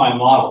inform my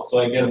model, so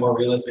I get a more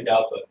realistic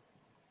output.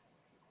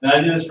 And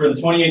I did this for the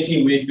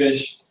 2018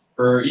 weakfish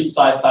for each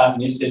size class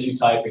and each tissue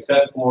type,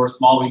 except for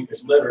small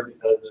weakfish liver,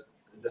 because it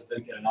just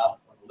didn't get enough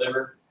of the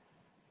liver.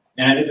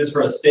 And I did this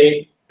for a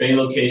state, bay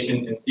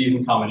location, and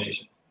season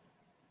combination.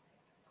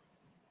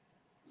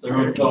 So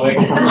everyone's still awake?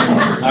 All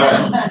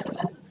right.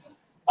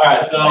 All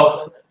right,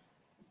 so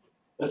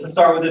let's just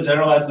start with the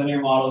generalized linear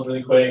models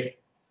really quick.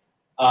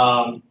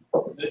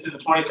 This is a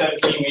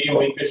 2017 medium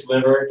weakfish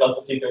liver,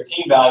 delta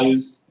C13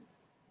 values.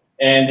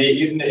 And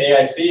using the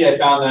AIC, I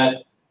found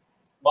that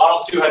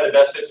model 2 had the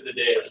best fit to the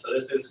data. So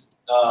this is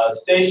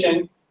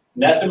station,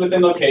 nested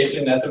within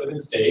location, nested within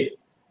state.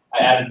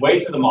 I added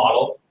weight to the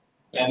model,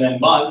 and then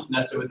month,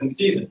 nested within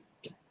season.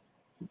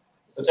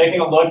 So taking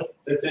a look,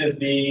 this is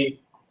the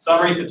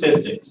summary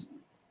statistics.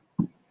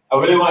 I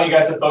really want you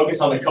guys to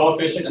focus on the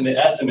coefficient and the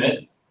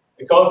estimate.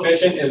 The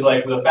coefficient is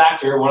like the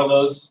factor, one of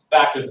those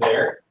factors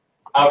there.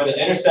 However,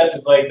 the intercept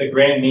is like the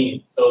grand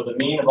mean. So the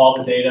mean of all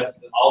the data,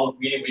 all the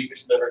median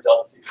weakfish liver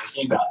delta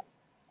C13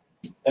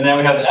 values. And then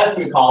we have the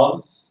estimate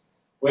column,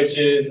 which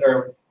is,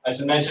 or I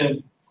should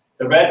mention,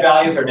 the red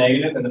values are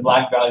negative and the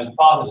black values are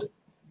positive.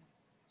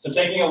 So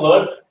taking a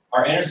look,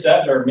 our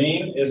intercept, or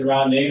mean, is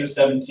around negative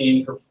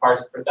 17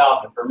 parts per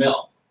thousand per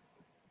mil.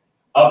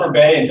 Upper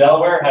Bay and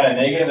Delaware had a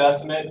negative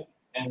estimate,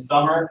 and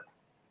Summer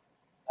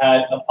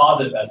had a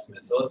positive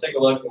estimate. So let's take a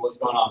look at what's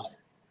going on there.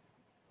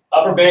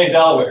 Upper Bay and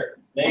Delaware,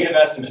 negative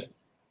estimate.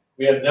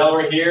 We have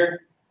Delaware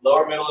here,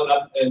 lower, middle,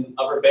 and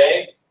upper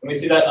Bay. And we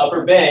see that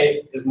upper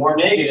Bay is more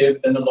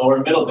negative than the lower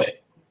and middle Bay.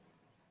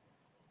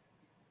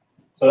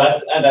 So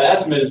that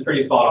estimate is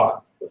pretty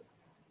spot on.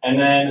 And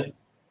then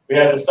we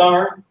have the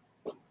Summer,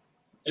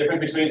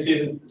 difference between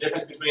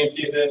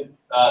season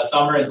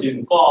summer and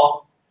season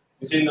fall.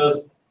 We see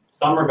those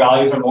summer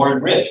values are more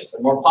enriched,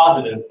 or more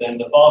positive than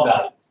the fall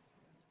values.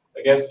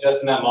 Again,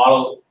 suggesting that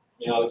model,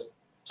 it's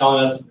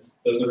telling us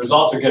the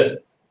results are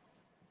good.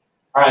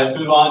 All right, let's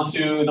move on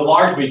to the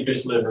large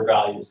weakfish liver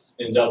values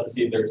in delta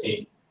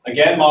C13.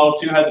 Again, model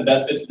 2 had the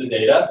best fit to the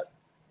data.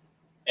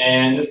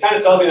 And this kind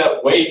of tells me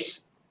that weight,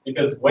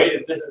 because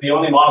weight, this is the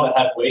only model that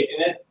had weight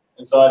in it.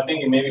 And so I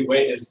think maybe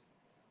weight is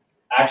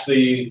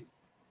actually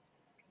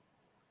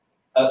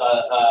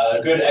a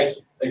good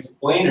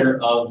explainer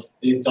of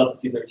these delta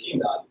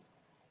C13 values.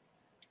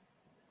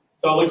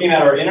 So looking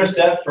at our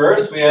intercept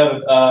first, we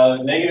have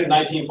negative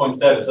 19.7.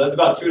 So that's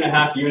about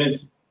 2.5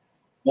 units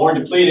more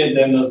depleted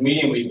than those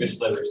medium weakfish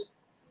livers.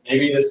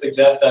 Maybe this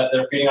suggests that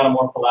they're feeding on a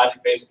more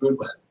pelagic-based food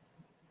web.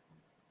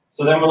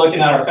 So then we're looking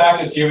at our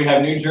factors here. We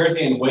have New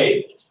Jersey and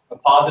weight, a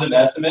positive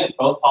estimate,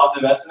 both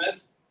positive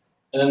estimates.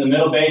 And then the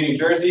Middle Bay, New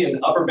Jersey, and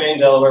the Upper Bay and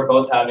Delaware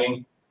both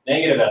having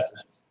negative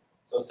estimates.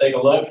 So let's take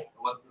a look at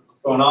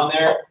what's going on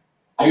there.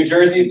 New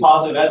Jersey,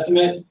 positive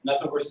estimate, and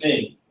that's what we're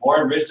seeing.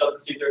 More enriched delta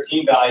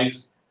C13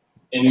 values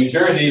in New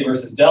Jersey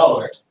versus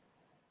Delaware.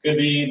 Could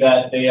be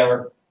that they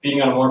are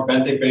feeding on a more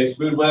benthic-based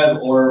food web,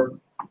 or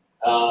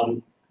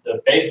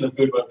the base of the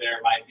food web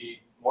there might be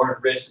more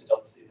enriched in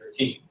delta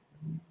C13.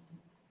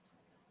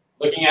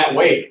 Looking at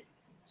weight,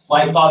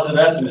 slight positive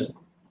estimate.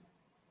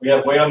 We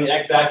have weight on the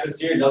x-axis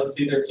here, delta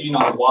C13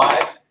 on the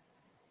y.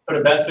 Put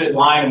a best fit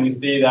line, and we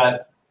see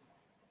that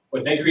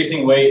with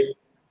increasing weight,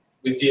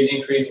 we see an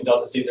increase in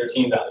delta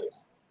C13 values.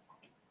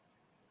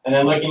 And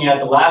then looking at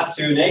the last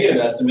two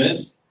negative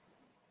estimates,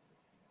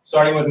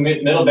 starting with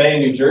Middle Bay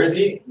and New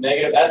Jersey,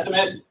 negative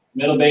estimate,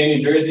 Middle Bay and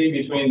New Jersey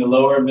between the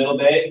lower and Middle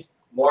Bay,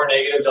 more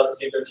negative delta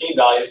C13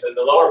 values than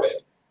the lower Bay.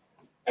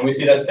 And we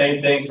see that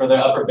same thing for the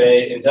Upper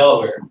Bay in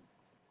Delaware,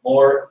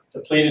 more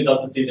depleted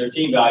delta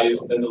C13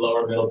 values than the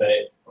lower Middle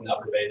Bay from the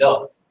Upper Bay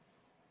Delaware.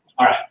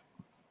 All right,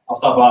 I'll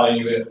stop bothering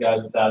you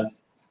guys with that.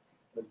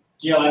 The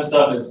GLM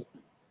stuff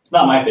it's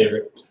not my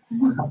favorite.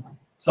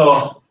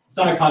 So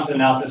stomach content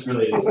analysis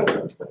really is.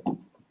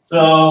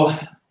 So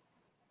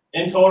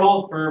in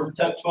total for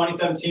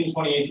 2017,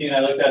 2018, I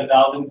looked at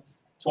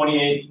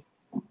 1,028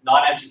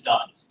 non-empty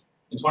stomachs.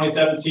 In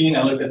 2017,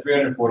 I looked at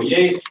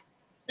 348,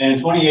 and in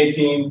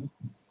 2018,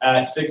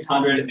 at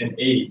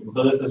 680. And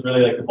so this is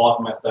really like the bulk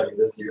of my study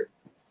this year.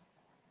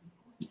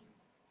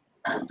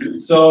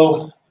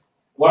 So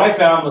what I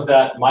found was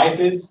that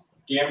mysids,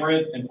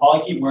 gammarids, and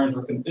polychaete worms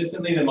were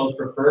consistently the most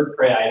preferred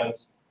prey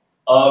items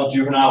of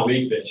juvenile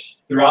weakfish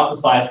throughout the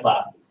size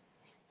classes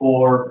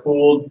for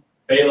pooled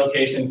bay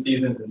location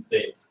seasons and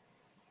states.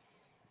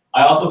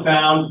 I also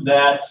found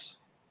that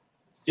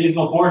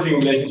seasonal foraging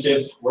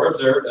relationships were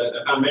observed.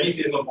 I found many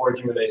seasonal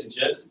foraging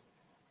relationships,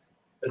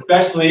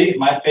 especially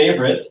my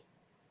favorite,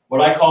 what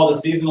I call the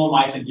seasonal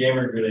mysid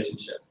gammarid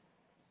relationship.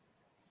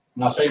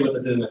 And I'll show you what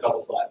this is in a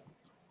couple slides.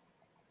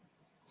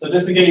 So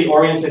just to get you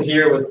oriented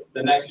here with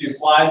the next few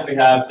slides, we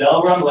have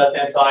Delaware on the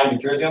left-hand side, New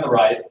Jersey on the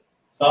right,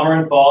 summer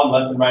and fall on the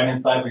left and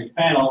right-hand side for each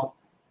panel,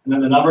 and then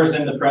the numbers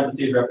in the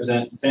parentheses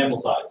represent sample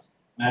size.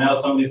 And I know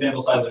some of these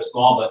sample sizes are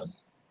small, but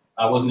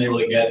I wasn't able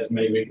to get as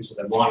many weakfish as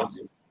I wanted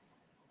to.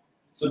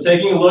 So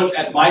taking a look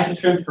at mysid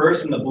shrimp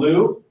first in the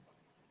blue,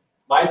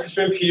 mysid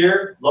shrimp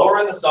here, lower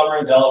in the summer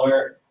in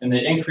Delaware, and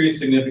they increase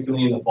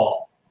significantly in the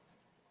fall.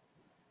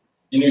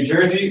 In New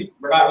Jersey,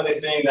 we're not really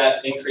seeing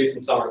that increase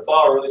from summer to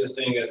fall. We're really just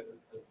seeing a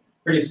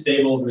pretty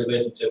stable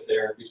relationship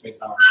there between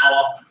summer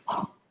and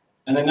fall.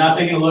 And then now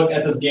taking a look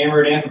at this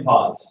gammarid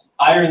amphipods,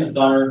 higher in the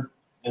summer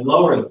and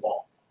lower in the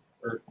fall,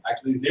 or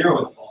actually 0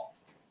 in the fall.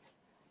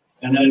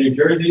 And then in New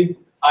Jersey,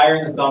 higher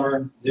in the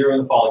summer, 0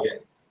 in the fall again.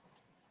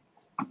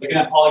 Looking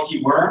at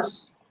polychaete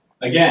worms,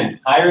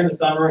 again, higher in the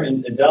summer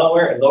in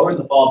Delaware and lower in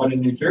the fall, but in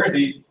New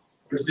Jersey,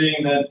 we're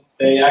seeing that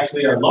they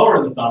actually are lower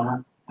in the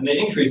summer and they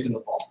increase in the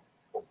fall.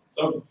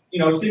 So,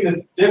 we're seeing this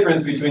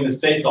difference between the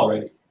states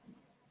already.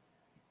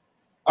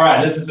 All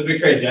right, this is a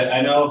bit crazy.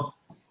 I know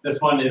this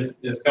one is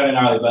kind of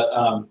gnarly, but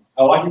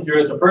I'll walk you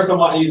through it. So first I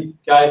want you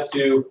guys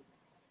to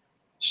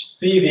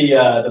see the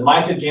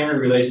mysid gammarid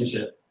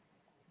relationship.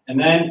 And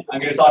then I'm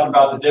going to talk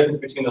about the difference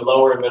between the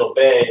lower and middle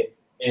bay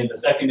in the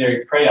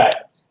secondary prey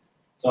items.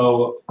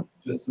 So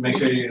just to make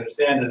sure you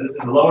understand that this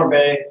is the lower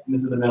bay and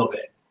this is the middle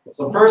bay.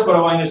 So first, what I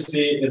want you to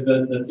see is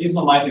the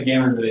seasonal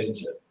mice-to-gammon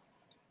relationship.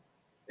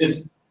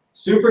 It's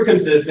super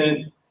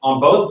consistent on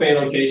both bay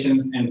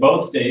locations in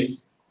both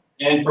states,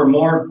 and for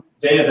more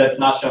data that's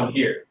not shown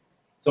here.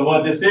 So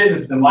what this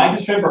is the mice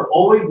and shrimp are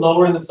always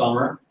lower in the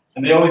summer,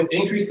 and they always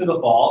increase to the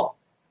fall.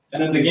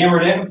 And then the gamma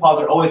amphipods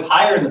are always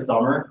higher in the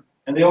summer,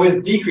 and they always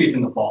decrease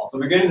in the fall. So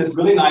we're getting this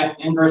really nice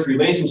inverse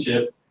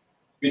relationship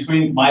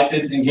between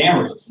mysids and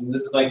gammarids. And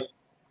this is like,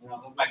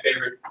 my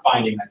favorite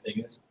finding, I think.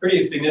 It's a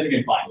pretty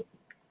significant finding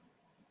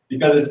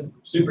because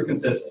it's super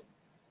consistent.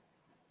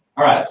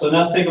 All right, so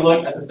now let's take a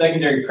look at the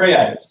secondary prey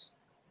items.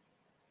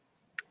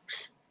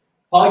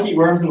 Polychaete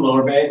worms in the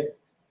lower bay,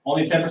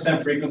 only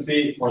 10%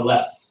 frequency or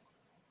less.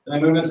 And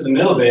then moving into the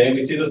middle bay,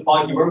 we see this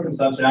polychaete worm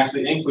consumption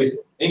actually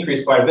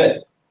increased quite a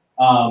bit,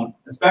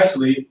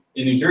 especially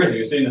in New Jersey.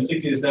 You're seeing a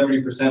 60 to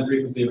 70%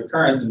 frequency of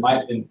occurrence in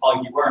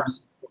polychaete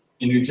worms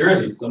in New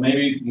Jersey. So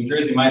maybe New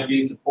Jersey might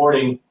be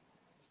supporting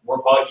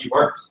more polychaete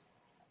worms.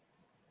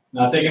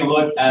 Now taking a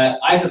look at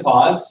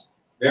isopods,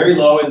 very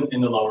low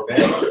in the lower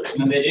bay, and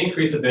then they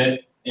increase a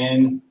bit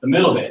in the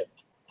middle bay.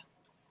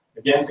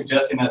 Again,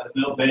 suggesting that this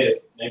middle bay is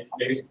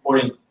maybe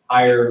supporting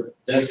higher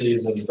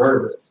densities of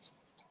invertebrates.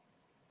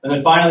 And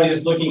then finally,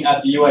 just looking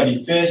at the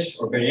UID fish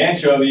or bay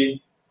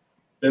anchovy,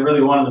 they're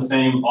really one of the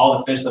same. All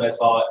the fish that I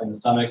saw in the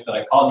stomachs that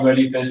I called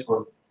UID fish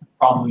were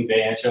probably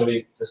bay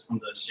anchovy, just from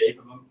the shape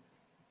of them.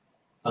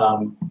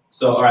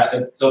 All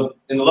right, so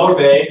in the lower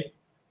bay,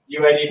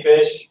 UID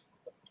fish,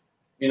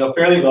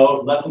 fairly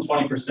low, less than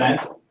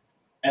 20%,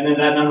 and then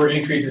that number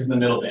increases in the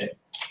middle bay.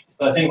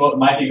 So I think what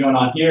might be going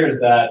on here is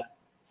that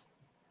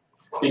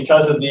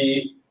because of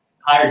the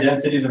higher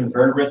densities of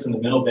invertebrates in the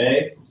middle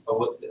bay, of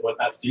what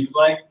that seems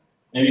like,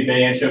 maybe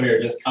bay anchovy are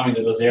just coming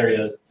to those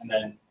areas, and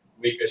then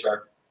weakfish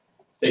are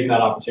taking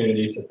that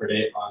opportunity to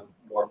predate on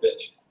more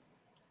fish.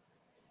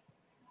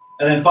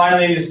 And then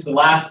finally, just the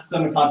last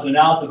summit content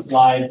analysis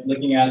slide,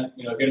 looking at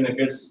getting a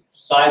good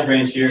size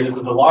range here. This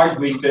is the large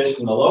weakfish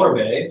from the lower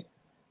bay,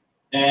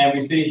 and we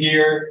see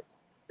here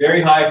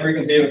very high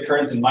frequency of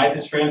occurrence in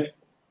mysid shrimp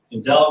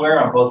in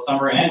Delaware on both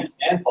summer and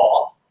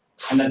fall,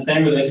 and that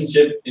same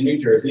relationship in New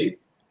Jersey.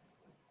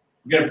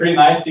 We get a pretty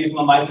nice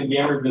seasonal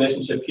mysid-gammid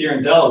relationship here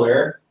in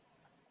Delaware,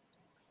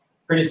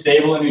 pretty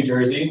stable in New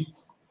Jersey.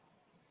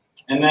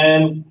 And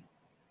then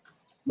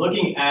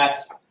looking at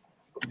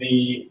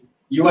the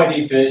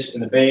UID fish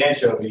and the bay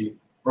anchovy,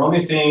 we're only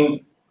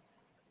seeing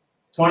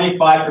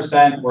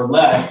 25% or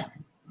less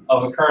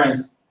of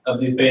occurrence of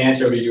these bay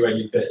anchovy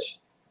UID fish.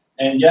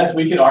 And yes,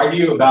 we could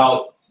argue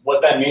about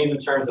what that means in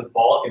terms of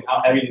bulk and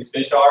how heavy these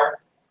fish are.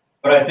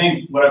 But I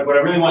think what I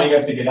really want you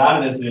guys to get out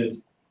of this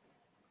is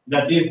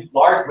that these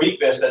large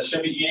weakfish that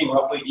should be eating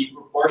roughly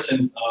equal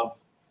portions of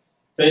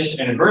fish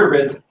and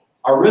invertebrates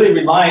are really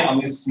reliant on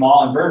these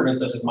small invertebrates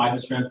such as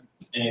mysid shrimp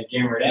and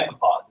gammarid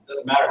amphipods. It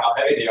doesn't matter how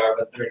heavy they are,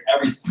 but they're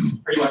in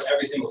pretty much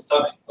every single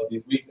stomach of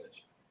these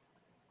weakfish.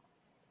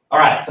 All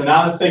right, so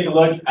now let's take a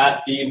look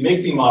at the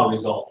mixing model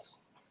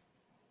results.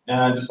 And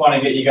I just want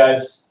to get you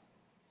guys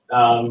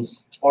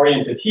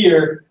oriented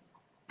here.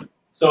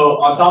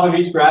 So on top of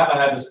each graph, I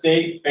have the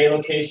state, bay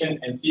location,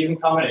 and season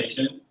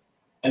combination.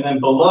 And then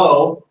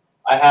below,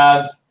 I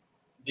have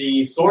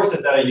the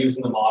sources that I used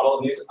in the model.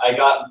 And I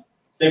got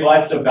stable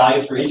isotope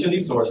values for each of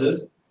these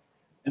sources.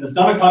 And the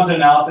stomach content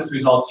analysis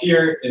results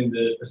here in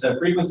the percent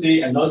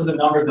frequency, and those are the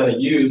numbers that I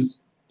used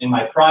in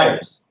my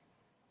priors.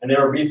 And they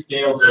were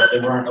rescaled so that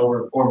they weren't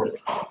over-informative.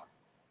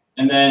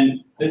 And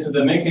then this is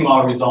the mixing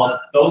model results.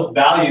 Those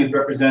values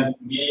represent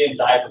median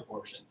diet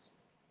proportions.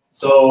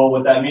 So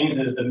what that means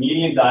is the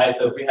median diet,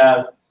 so if we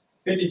have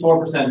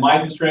 54%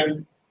 mysid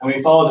shrimp, and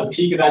we follow the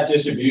peak of that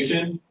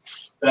distribution,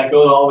 that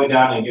goes all the way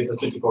down and gives us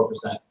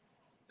 54%.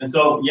 And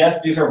so, yes,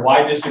 these are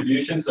wide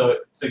distributions, so it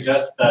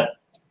suggests that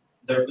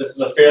this is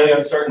a fairly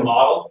uncertain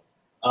model,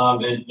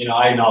 and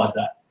I acknowledge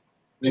that.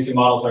 Mixing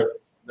models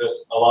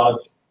there's a lot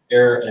of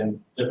error and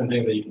different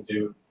things that you can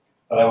do,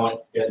 but I won't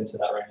get into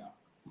that right now.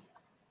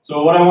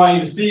 So what I want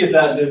you to see is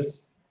that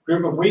this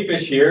group of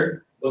weakfish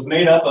here was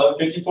made up of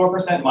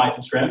 54%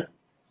 mysid shrimp.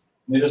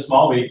 These are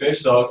small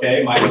weakfish, so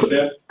okay, mysid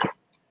shrimp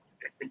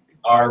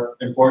are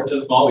important to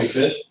the small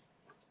weakfish.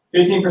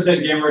 15%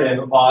 gammarid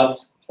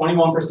amphipods,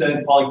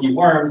 21% polychaete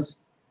worms,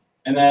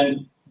 and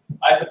then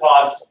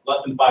isopods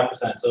less than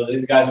 5%. So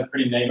these guys are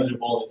pretty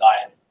negligible in the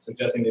diets,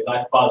 suggesting these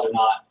isopods are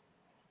not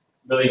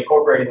really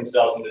incorporating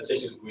themselves into the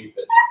tissues of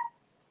weakfish.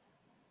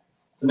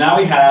 So now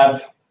we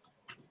have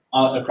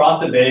across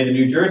the bay the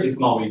New Jersey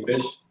small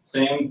weakfish,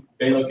 same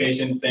bay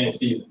location, same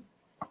season.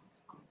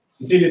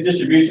 You see these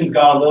distributions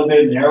got a little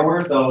bit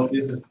narrower, so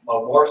this is a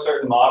more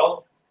certain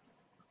model.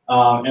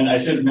 And I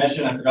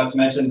forgot to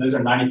mention, these are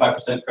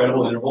 95%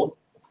 credible intervals.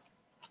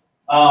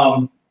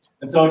 And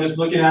so just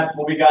looking at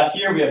what we got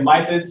here, we have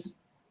mysids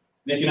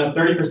making up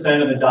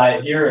 30% of the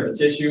diet here, of the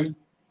tissue.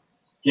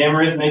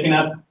 Gammarids making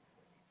up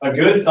a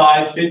good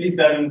size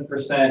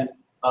 57%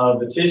 of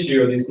the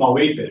tissue of these small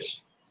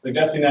weakfish,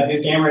 suggesting that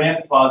these gammarid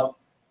amphipods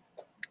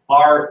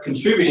are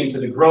contributing to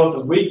the growth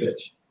of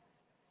weakfish.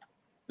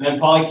 And then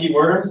polychaete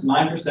worms,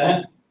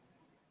 9%.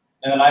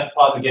 And then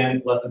isopods,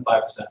 again, less than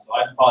 5%. So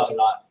isopods are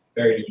not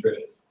very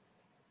nutritious.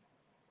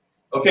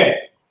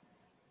 Okay.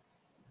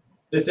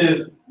 This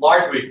is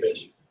large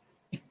weakfish.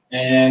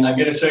 And I'm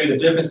going to show you the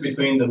difference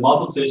between the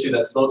muscle tissue,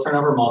 that slow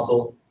turnover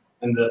muscle,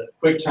 and the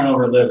quick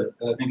turnover liver.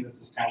 And I think this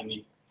is kind of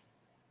neat.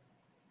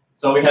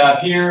 So we have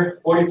here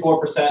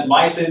 44%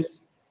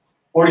 mysids,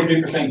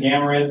 43%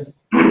 gammarids,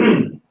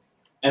 and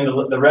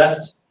the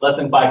rest, less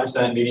than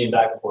 5% median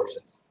diet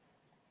proportions.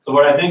 So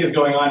what I think is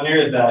going on here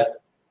is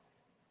that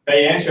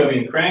bay anchovy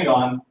and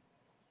crangon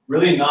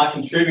really not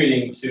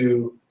contributing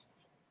to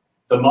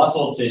the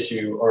muscle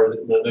tissue or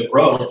the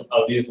growth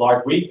of these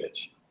large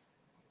weakfish.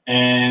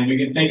 And we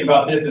can think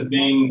about this as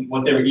being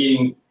what they were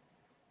eating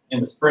in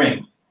the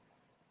spring.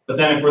 But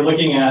then if we're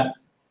looking at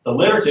the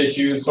liver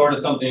tissue, sort of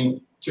something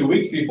 2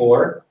 weeks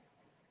before,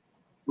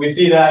 we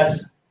see that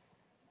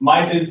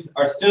mysids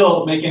are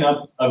still making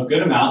up a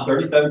good amount,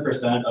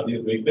 37% of these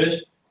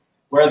weakfish,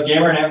 whereas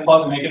gamma and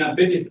amphipods are making up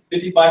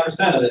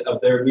 55% of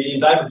their median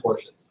diet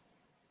proportions.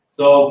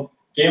 So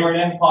gamma and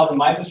amphipods and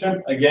mysis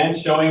shrimp, again,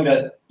 showing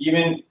that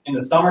even in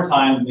the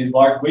summertime, these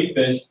large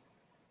weakfish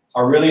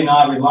are really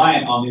not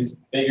reliant on these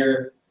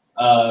bigger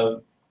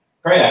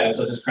prey items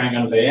such as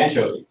crangon and bay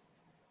anchovy.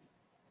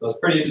 So it's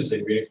pretty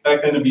interesting. We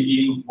expect them to be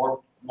eating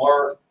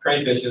more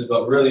crayfishes,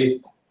 but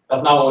really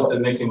that's not what the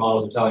mixing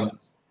models are telling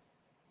us.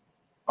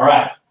 All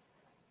right.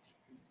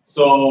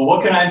 So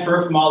what can I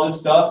infer from all this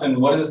stuff, and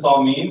what does this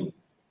all mean?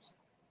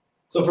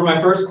 So for my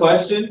first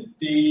question,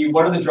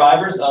 what are the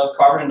drivers of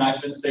carbon and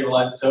nitrogen stable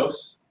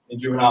isotopes in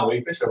juvenile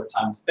weakfish over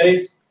time and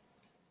space?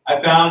 I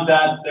found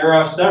that there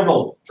are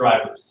several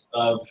drivers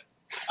of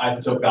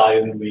isotope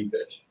values in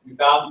weakfish. We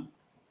found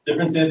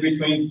differences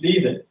between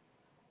season.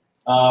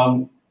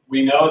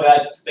 We know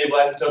that stable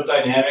isotope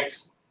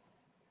dynamics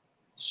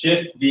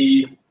shift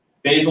the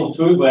basal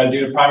food web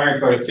due to primary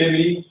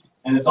productivity,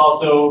 and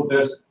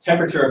there's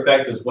temperature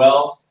effects as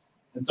well.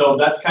 And so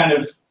that's kind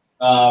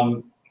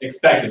of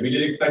expected. We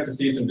did expect to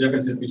see some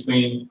differences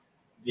between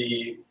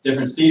the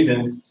different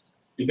seasons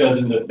because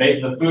in the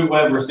base of the food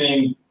web, we're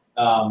seeing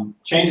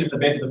changes at the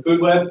base of the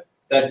food web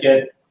that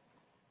get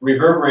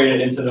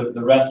reverberated into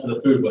the rest of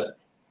the food web.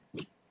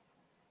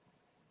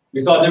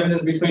 We saw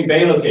differences between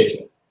bay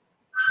location.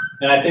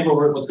 And I think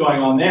what's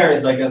going on there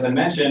is, like as I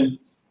mentioned,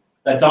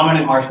 that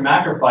dominant marsh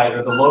macrophyte,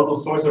 or the local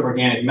source of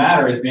organic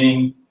matter, is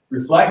being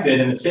reflected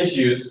in the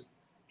tissues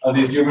of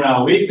these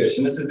juvenile weakfish.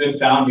 And this has been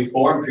found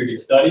before in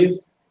previous studies.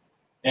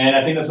 And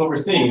I think that's what we're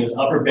seeing, is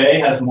upper bay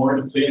has more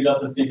depleted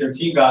delta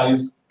C13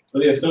 values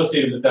really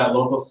associated with that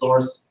local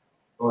source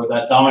or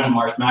that dominant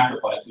marsh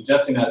macrophyte,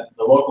 suggesting that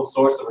the local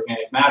source of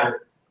organic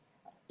matter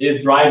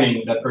is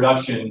driving the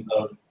production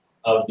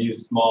of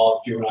these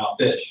small juvenile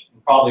fish,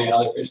 and probably in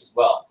other fish as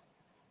well.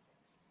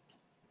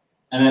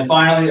 And then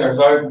finally,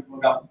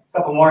 we've got a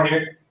couple more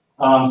here.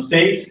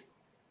 State,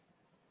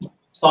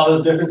 saw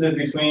those differences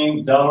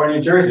between Delaware and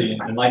New Jersey.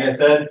 And like I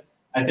said,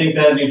 I think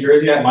that New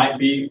Jersey might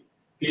be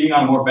feeding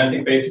on a more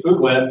benthic-based food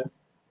web,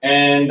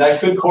 and that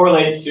could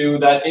correlate to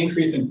that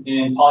increase in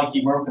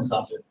polychaete worm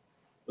consumption.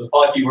 Those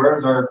polychaete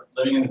worms are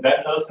living in the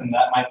benthos, and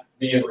that might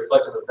be a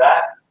reflective of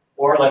that.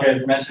 Or like I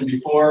mentioned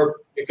before,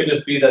 it could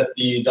just be that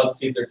the delta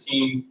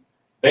C13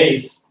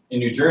 base in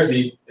New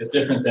Jersey is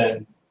different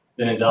than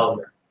in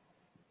Delaware.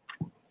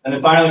 And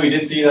then finally, we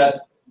did see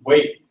that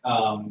weight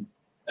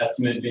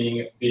estimate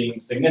being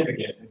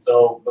significant. And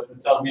so what this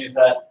tells me is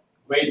that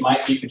weight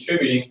might be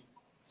contributing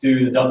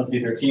to the delta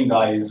C13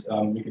 values.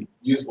 We can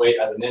use weight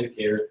as an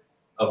indicator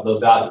of those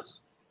values.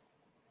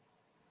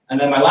 And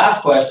then my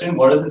last question,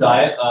 what is the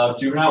diet of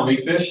juvenile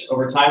weakfish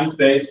over time and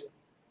space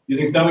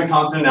using stomach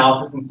content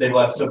analysis and stable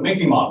isotope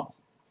mixing models?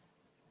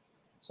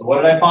 So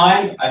what did I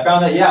find? I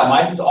found that, yeah,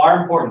 mysids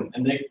are important,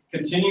 and they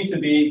continue to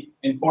be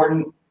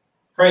important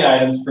prey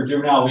items for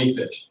juvenile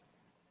weakfish.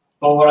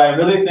 But what I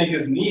really think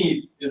is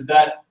neat is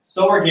that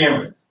so are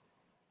gammarids.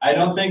 I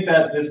don't think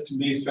that this can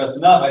be stressed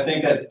enough. I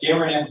think that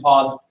gammarid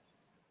amphipods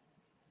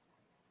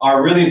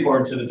are really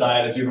important to the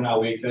diet of juvenile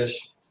weakfish.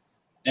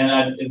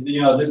 And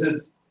this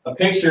is a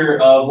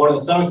picture of one of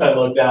the stomachs I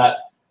looked at,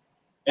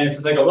 and it's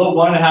just like a little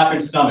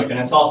 1.5-inch stomach. And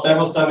I saw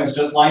several stomachs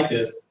just like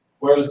this,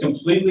 where it was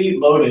completely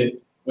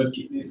loaded with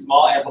these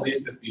small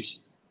Amphilesca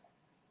species.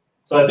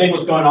 So I think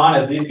what's going on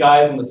is these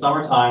guys in the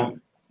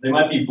summertime, they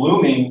might be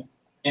blooming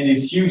in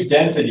these huge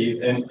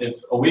densities, and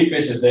if a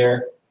weakfish is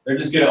there, they're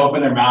just going to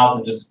open their mouths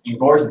and just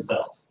engorge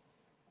themselves.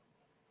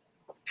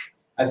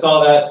 I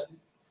saw that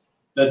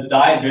the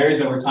diet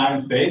varies over time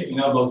and space,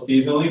 both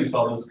seasonally. We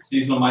saw this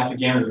seasonal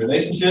mysid-gammarid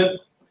relationship.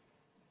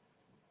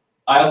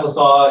 I also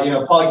saw,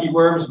 polychaete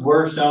worms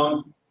were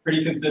shown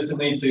pretty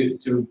consistently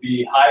to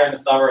be higher in the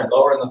summer and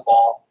lower in the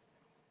fall.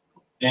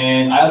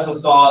 And I also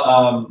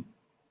saw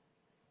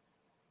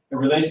a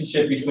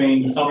relationship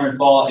between the summer and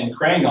fall in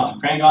crangon.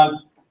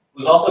 Crangon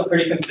was also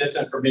pretty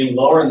consistent for being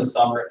lower in the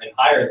summer and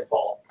higher in the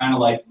fall, kind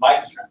of like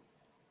mysid shrimp.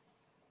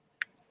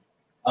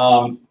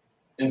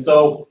 And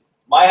so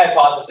my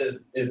hypothesis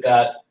is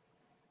that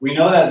we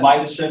know that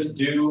mysid shrimps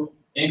do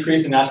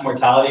increase in national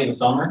mortality in the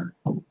summer.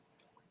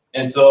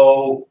 And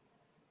so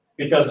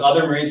because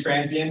other marine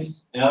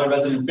transients and other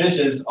resident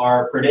fishes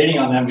are predating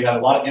on them. We have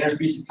a lot of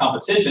interspecies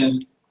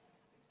competition.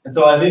 And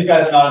so as these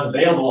guys are not as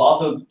available,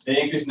 also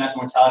they increase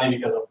natural mortality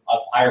because of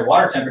higher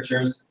water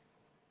temperatures.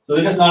 So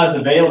they're just not as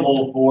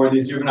available for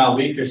these juvenile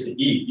weakfish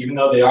to eat, even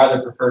though they are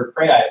their preferred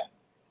prey item.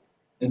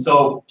 And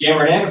so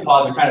gamma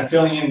amphipods are kind of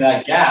filling in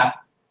that gap,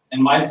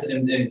 and mice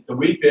and the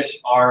weakfish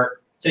are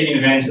taking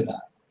advantage of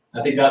that.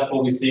 I think that's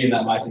what we see in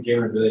that mice and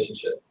gamer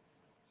relationship.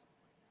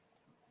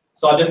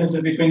 Saw differences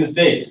between the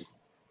states.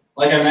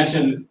 Like I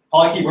mentioned,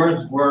 polychaete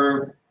worms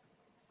were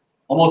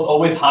almost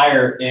always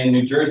higher in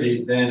New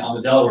Jersey than on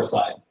the Delaware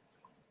side.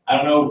 I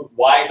don't know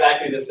why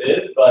exactly this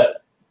is,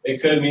 but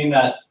it could mean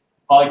that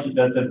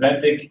the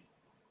benthic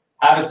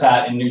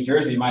habitat in New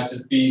Jersey might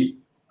just be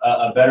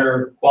a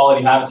better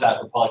quality habitat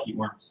for polychaete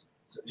worms,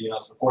 so,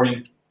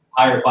 supporting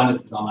higher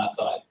abundances on that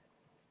side.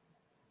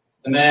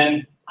 And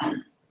then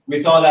we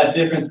saw that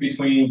difference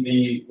between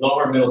the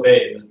lower and middle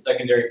bay and the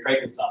secondary prey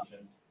consumption.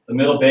 The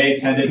middle bay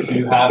tended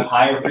to have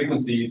higher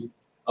frequencies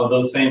of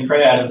those same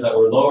prey items that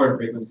were lower in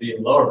frequency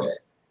in lower bay,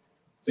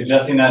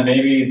 suggesting that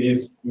maybe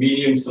these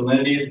medium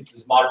salinities,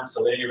 these moderate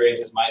salinity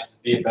ranges might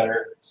just be a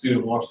better,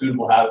 more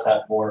suitable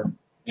habitat for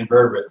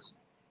invertebrates.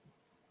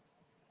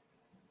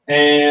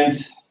 And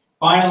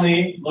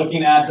finally,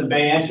 looking at the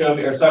bay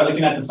anchovy,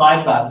 looking at the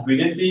size classes, we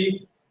did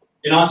see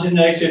an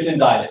ontogenetic shift in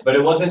diet, but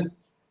it wasn't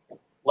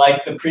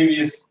like the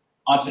previous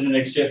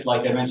ontogenetic shift,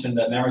 like I mentioned,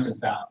 that Nemerson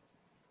found.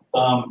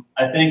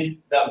 I think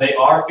that they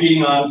are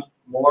feeding on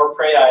more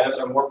prey items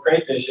or more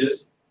prey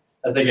fishes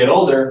as they get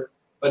older,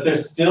 but they're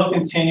still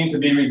continuing to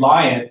be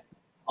reliant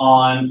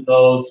on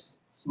those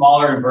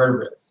smaller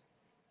invertebrates.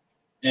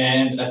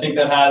 And I think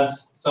that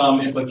has some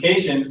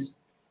implications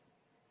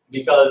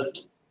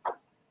because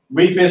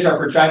weakfish are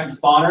protracted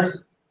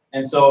spawners,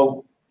 and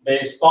so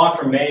they spawn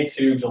from May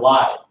to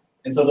July.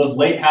 And so those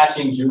late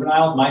hatching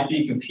juveniles might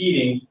be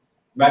competing,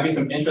 might be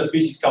some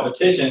intraspecies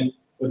competition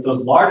with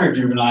those larger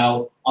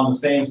juveniles on the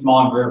same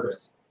small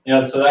invertebrates.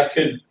 So that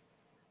could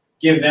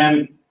give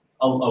them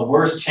a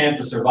worse chance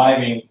of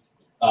surviving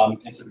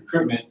into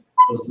recruitment,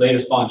 those later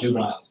spawn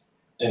juveniles.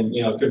 And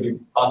could be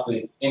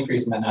possibly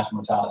increasing that natural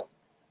mortality.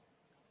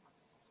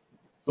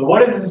 So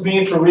what does this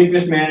mean for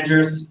weakfish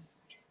managers?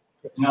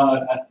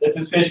 This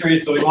is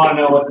fisheries, so we want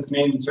to know what this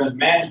means in terms of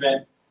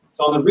management.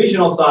 So on the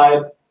regional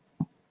side,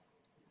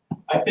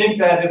 I think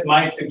that this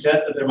might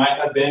suggest that there might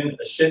have been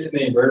a shift in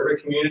the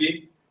invertebrate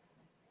community.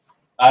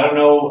 I don't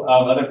know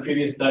of other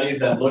previous studies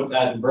that looked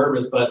at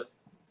invertebrates, but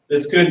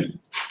this could,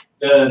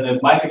 the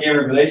mice and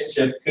gamer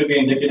relationship could be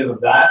indicative of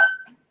that.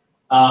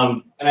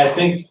 And I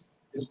think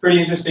it's pretty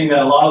interesting that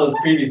a lot of those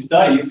previous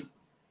studies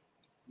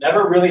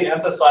never really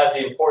emphasized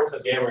the importance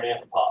of gamer and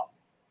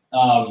amphipods.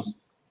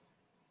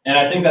 And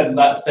I think that's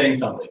not saying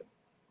something.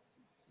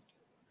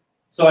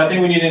 So I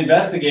think we need to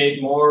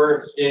investigate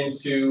more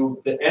into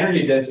the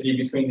energy density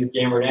between these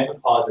gamer and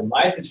amphipods and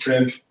mysid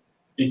shrimp,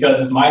 because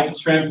if mysid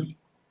shrimp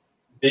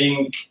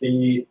being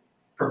the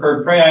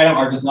preferred prey item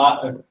are just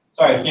not,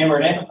 if gamer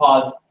and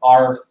amphipods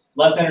are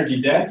less energy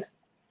dense,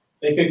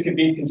 they could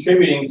be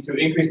contributing to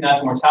increased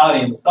natural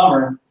mortality in the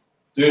summer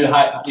due to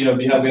high, we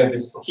have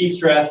this heat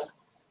stress,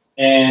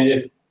 and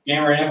if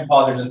gamer and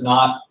amphipods are just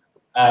not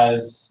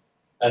as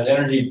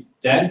energy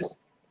dense,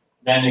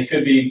 then it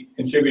could be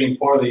contributing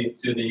poorly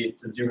to the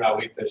juvenile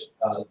weakfish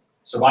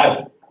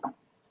survival.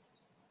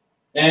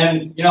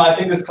 And I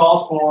think this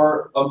calls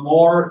for a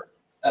more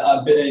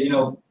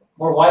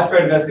more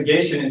widespread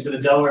investigation into the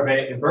Delaware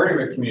Bay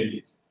invertebrate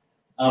communities,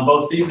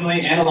 both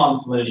seasonally and along the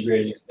salinity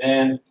gradient.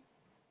 And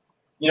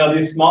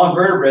these small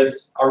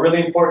invertebrates are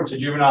really important to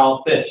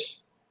juvenile fish,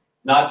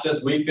 not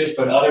just weakfish,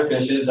 but other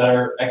fishes that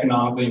are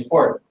economically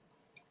important.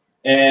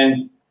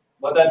 And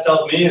what that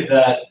tells me is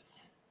that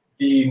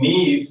the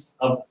needs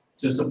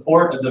to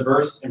support a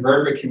diverse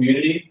invertebrate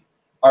community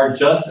are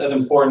just as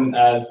important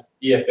as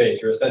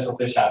EFH, or essential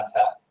fish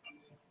habitat.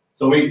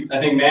 So I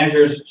think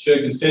managers should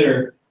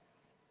consider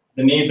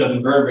the needs of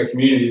invertebrate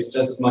communities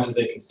just as much as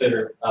they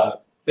consider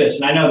fish.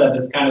 And I know that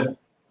it's kind of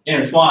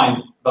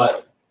intertwined,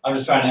 but I'm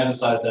just trying to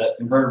emphasize that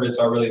invertebrates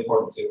are really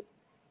important too.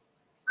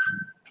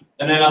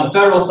 And then on the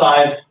federal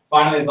side,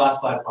 finally, the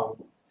last slide,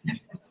 probably.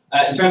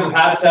 In terms of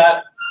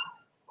habitat,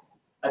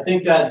 I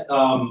think that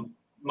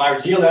my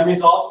GLM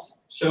results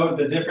showed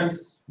the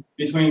difference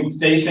between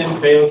stations,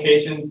 bay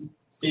locations,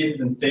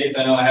 seasons, and states.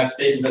 I know I have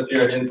stations up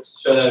here. I didn't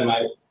show that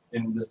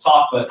in this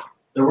talk, but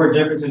there were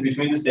differences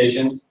between the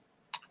stations.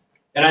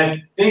 And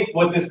I think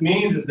what this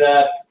means is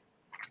that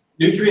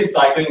nutrient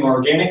cycling or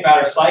organic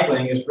matter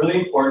cycling is really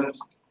important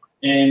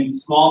in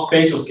small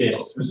spatial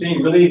scales. We're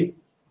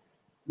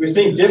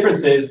seeing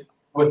differences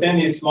within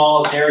these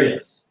small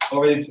areas,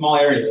 over these small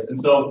areas. And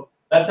so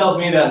that tells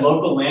me that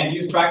local land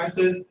use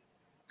practices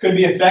could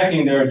be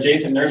affecting their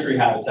adjacent nursery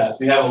habitats.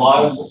 We have a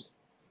lot of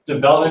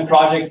development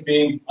projects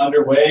being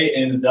underway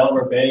in the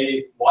Delaware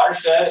Bay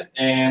watershed,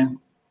 and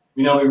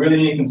we really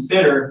need to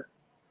consider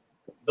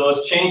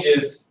those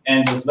changes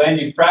and those land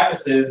use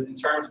practices in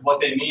terms of what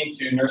they mean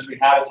to nursery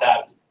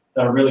habitats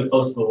that are really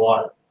close to the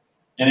water.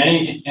 And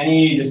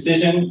any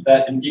decision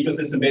that an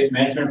ecosystem-based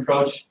management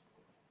approach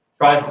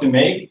tries to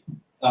make,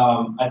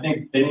 I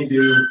think they need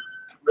to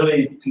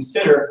really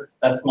consider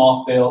that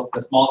small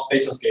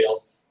spatial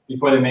scale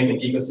before they make an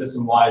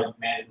ecosystem-wide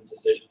management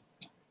decision.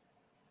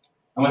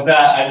 And with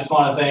that, I just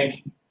want to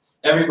thank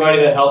everybody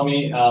that helped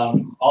me,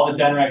 all the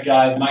DENREC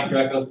guys, Mike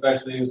Greco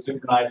especially, who was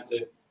super nice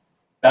to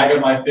bag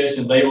up my fish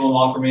and label them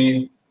all for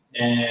me,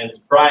 and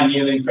Brian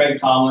Nealing, Craig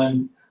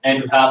Tomlin,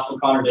 Andrew Hassel,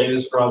 Connor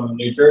Davis from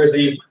New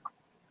Jersey,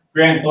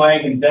 Grant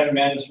Blank and Devin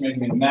Manders for making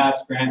me the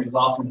maps. Grant was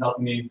awesome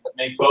helping me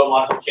make boat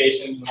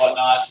modifications and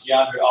whatnot.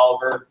 DeAndre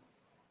Oliver,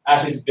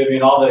 Ashley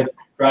Vivian, all the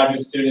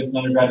graduate students and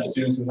undergraduate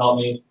students who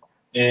helped me,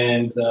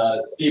 and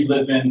Steve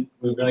Lippman,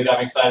 who really got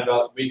me excited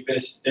about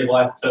Weakfish, stable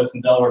isotopes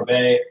in Delaware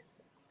Bay,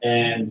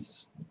 and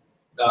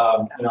you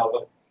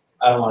know,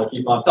 I don't want to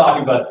keep on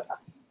talking, but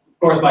of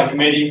course my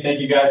committee. Thank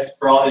you guys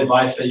for all the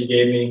advice that you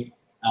gave me,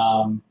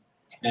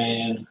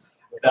 and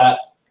with that,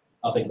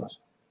 I'll take a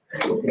question.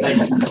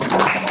 Thank you.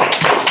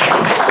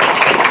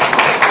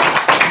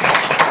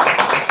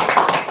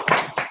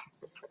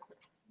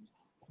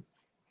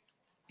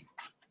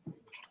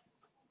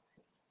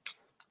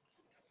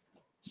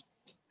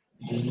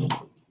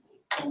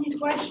 Any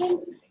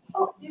questions?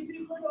 Oh, did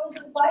you put over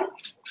the bike?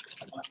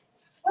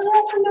 What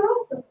happened to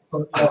Roscoe?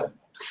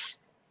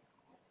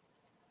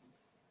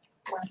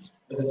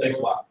 It just takes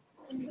a while.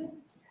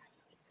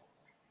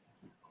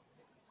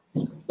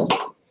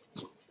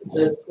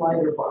 The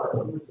slider bar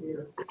over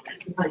here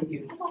behind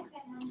you.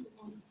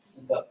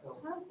 What's up?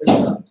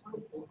 It's up.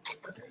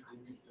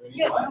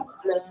 Yeah.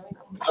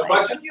 A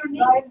question? Your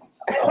name?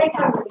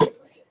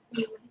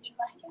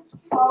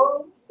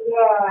 Oh, the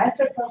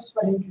isotopes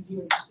were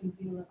introduced in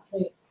the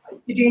play.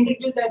 Did you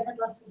introduce the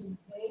isotopes in the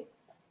play?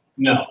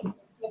 No,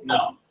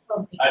 no.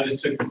 Okay. I just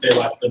took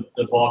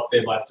the bulk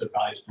stabilized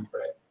values from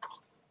Craig.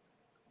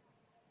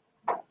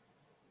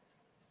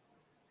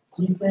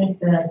 Do you think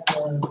that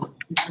different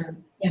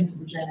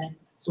anthropogenic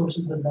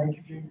sources of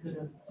nitrogen could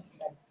have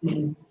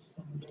affected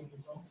some of the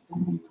results?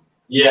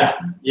 Yeah,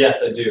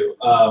 yes, I do.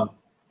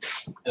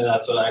 And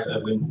that's what I've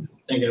been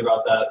thinking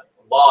about that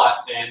a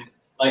lot. And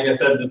like I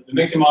said, the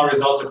mixing model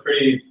results are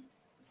pretty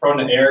prone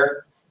to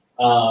error.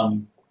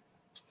 And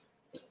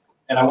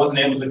I wasn't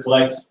able to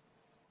collect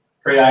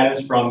prey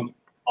items from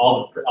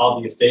all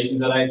the stations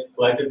that I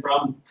collected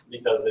from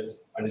because I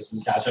just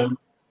didn't catch them.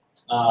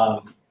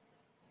 And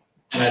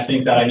I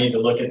think that I need to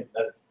look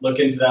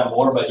into that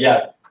more. But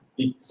yeah,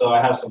 so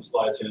I have some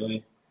slides here.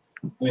 Let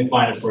me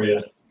find it for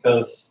you,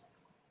 because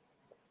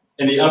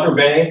in the upper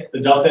bay, the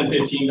delta and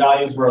 15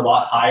 values were a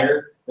lot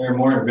higher. They were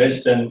more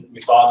enriched than we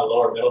saw in the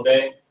lower middle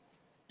bay,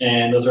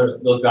 and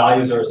those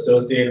values are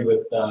associated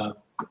with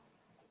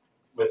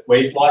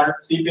wastewater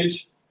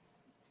seepage.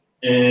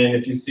 And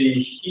if you see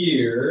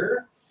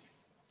here,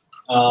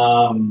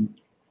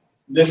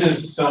 this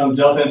is some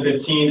delta and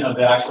 15 of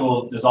the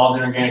actual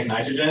dissolved inorganic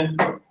nitrogen,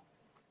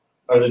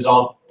 or the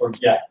dissolved,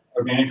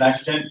 organic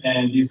nitrogen,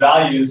 and these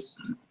values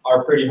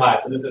are pretty high.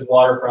 So this is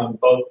water from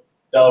both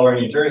Delaware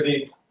and New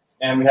Jersey,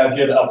 and we have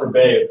here the upper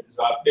bay, which is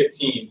about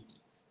 15.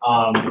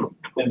 And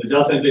the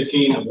delta and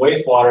 15 of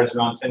wastewater is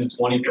around 10 to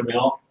 20 per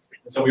mil.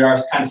 And so we are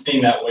kind of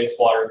seeing that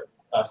wastewater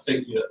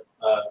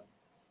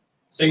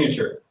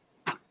signature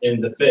in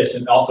the fish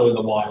and also in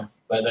the water,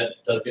 but that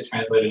does get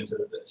translated into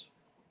the fish.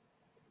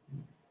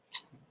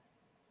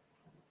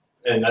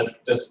 And that's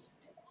just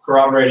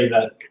corroborating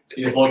that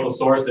these local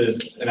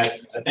sources, and I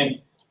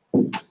think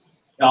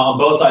on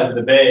both sides of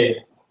the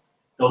bay,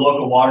 the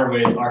local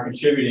waterways are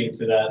contributing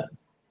to that,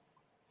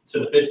 to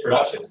the fish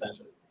production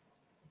essentially.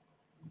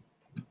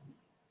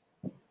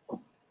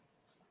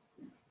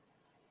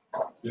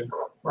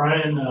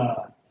 Brian,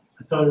 I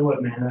tell you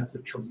what, man, that's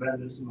a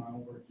tremendous amount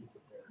of work you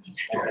put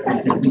there.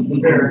 It's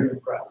very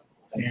impressive.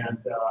 And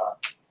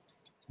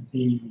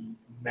the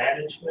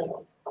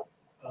management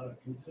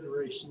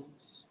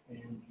considerations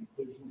and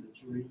conclusions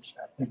that you reached,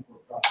 I think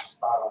were probably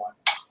spot on.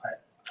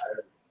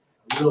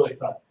 I really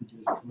thought you did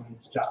a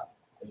tremendous job.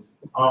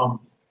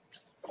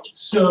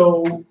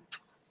 So,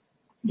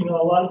 you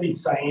know, a lot of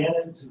these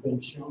cyanids have been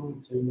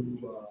shown to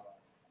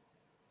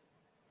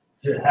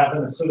have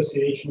an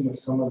association with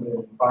some of the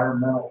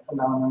environmental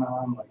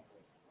phenomenon, like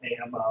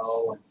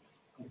AMO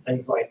and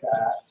things like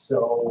that.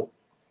 So,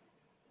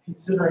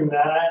 considering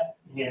that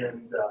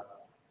and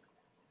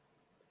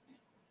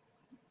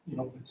you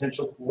know,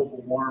 potential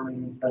global warming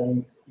and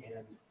things,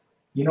 and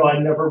you know, I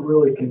never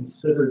really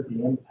considered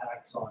the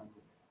impacts on,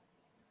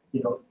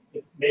 you know,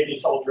 maybe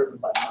it's all driven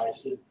by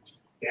mice and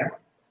gamma.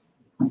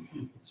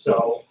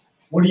 So,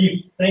 what do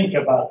you think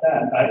about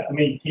that? I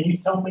mean, can you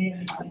tell me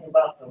anything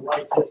about the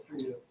life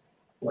history of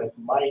like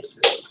mice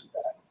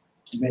that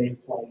may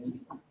play into?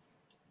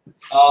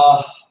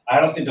 I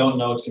honestly don't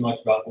know too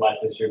much about the life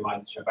history of mice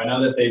and shrimp. I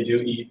know that they do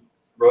eat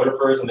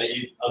rotifers and they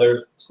eat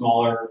other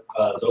smaller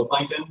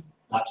zooplankton,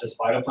 not just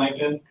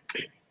phytoplankton.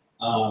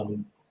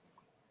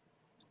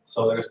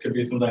 So there could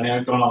be some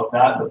dynamics going on with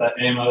that. But that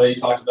AMO that you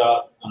talked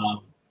about,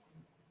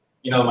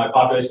 you know, my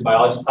population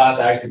biology class,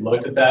 I actually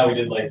looked at that. We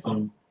did like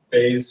some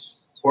phase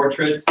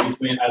portraits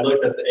between, I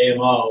looked at the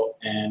AMO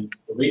and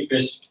the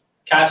Weakfish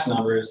catch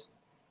numbers,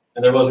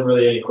 and there wasn't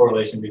really any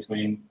correlation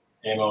between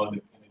AMO and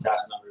the catch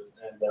numbers.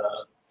 And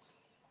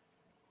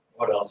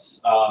what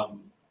else?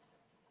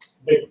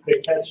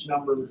 Big catch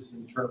numbers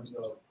in terms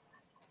of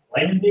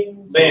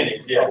landings?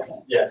 Landings,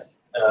 yes, yes,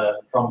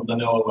 from the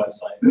NOAA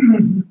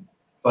website.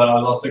 But I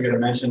was also going to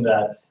mention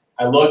that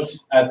I looked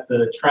at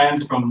the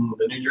trends from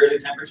the New Jersey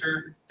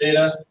temperature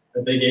data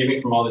that they gave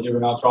me from all the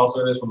juvenile trawl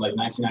surveys from like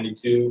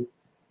 1992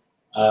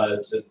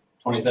 to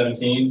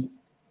 2017,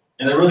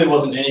 and there really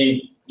wasn't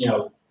any,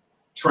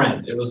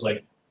 trend. It was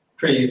like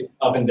pretty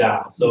up and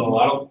down. So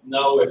I don't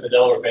know if the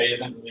Delaware Bay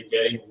isn't really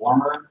getting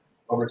warmer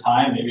over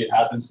time. Maybe it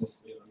has been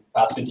since the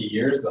past 50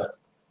 years, but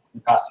in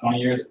the past 20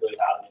 years, it really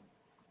hasn't.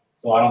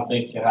 So I don't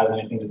think it has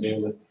anything to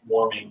do with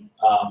warming.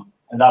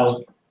 And I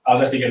was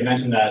actually going to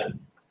mention that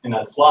in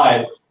that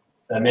slide,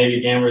 that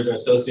maybe gammards are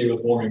associated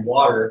with warming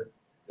water,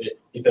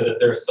 because if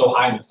they're so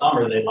high in the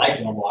summer, they like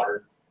warm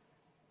water.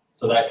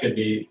 So that could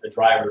be a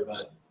driver,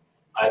 but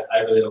I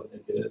really don't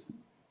think it is.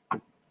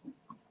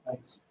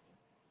 Thanks.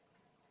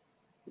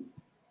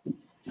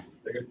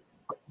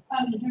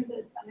 In terms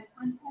of stomach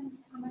contents,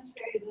 how much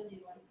variability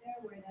was there?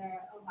 Were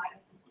there a lot of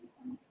empty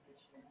stomach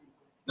fish?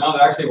 No,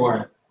 there actually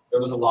weren't.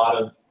 There was a lot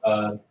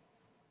of,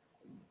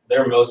 they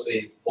were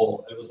mostly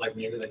full. It was like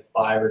maybe like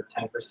 5 or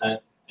 10%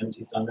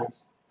 empty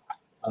stomachs.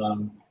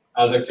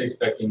 I was actually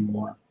expecting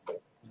more.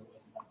 It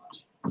wasn't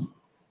that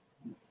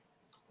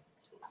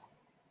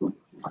much.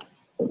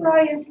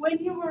 Brian, when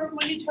you were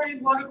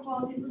monitoring water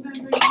quality,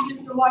 remember you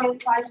used the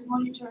YSI to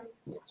monitor.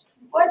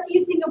 What do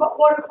you think about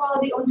water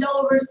quality on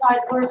Delaware side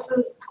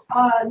versus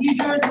New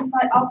Jersey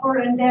side, upper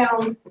and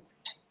down?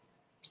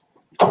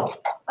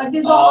 Like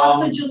these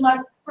all oxygen, like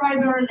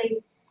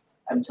primarily.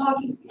 I'm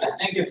talking. I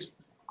think it's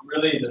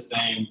really the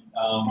same.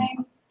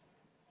 Same.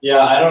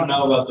 Yeah, I don't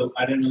know about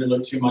I didn't really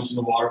look too much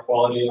into water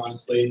quality,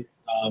 honestly.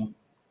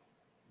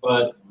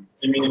 But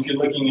I mean, if you're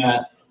looking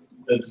at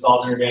the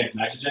dissolved inorganic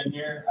nitrogen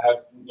here, I have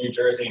New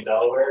Jersey and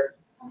Delaware.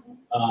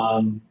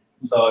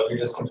 So if you're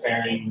just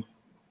comparing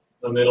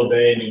the Middle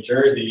Bay, New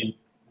Jersey,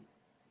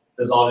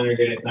 dissolved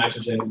inorganic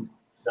nitrogen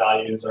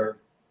values are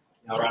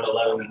around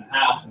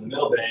 11.5 in the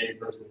Middle Bay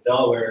versus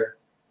Delaware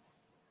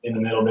in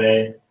the Middle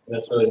Bay.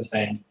 That's really the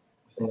same.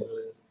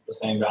 The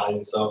same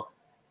value. So,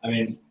 I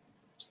mean,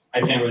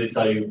 I can't really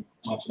tell you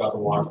much about the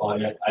water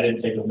quality. I didn't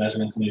take those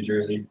measurements in New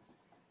Jersey,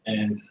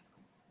 and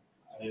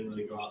I didn't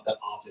really go out that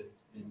often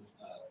in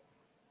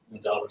the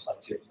Delaware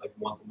side too. It was like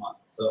once a month.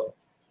 So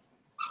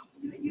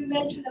You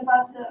mentioned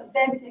about the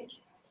benthic.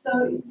 So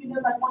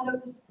like one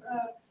of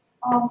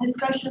the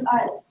discussion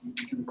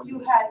you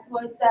had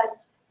was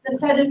that the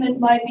sediment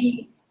might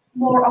be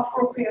more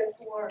appropriate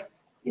for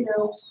in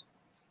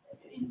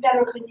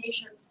better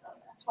conditions. So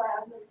that's why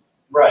I was.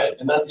 right,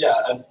 and that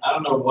I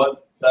don't know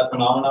what that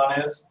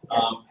phenomenon is.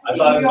 I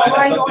thought it might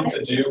have something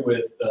to do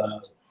with.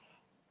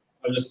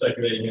 I'm just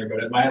speculating here,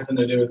 but it might have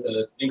something to do with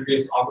the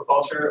increased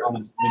aquaculture on the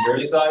New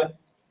Jersey side.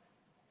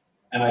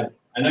 And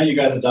I know you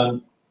guys have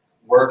done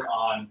work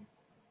on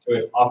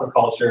with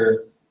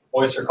aquaculture,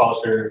 oyster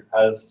culture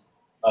has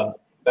a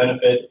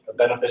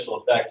beneficial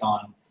effect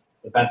on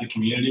the benthic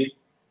community.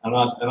 I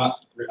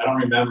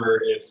don't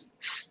remember if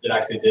it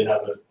actually did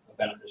have a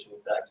beneficial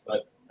effect,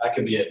 but that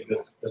could be it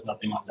because there's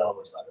nothing on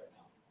Delaware side right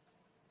now.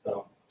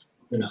 So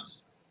who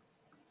knows?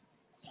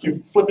 Can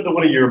you flip into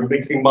one of your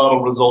mixing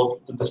model results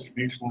with the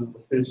distribution of the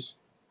fish?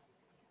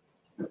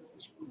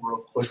 Real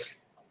quick.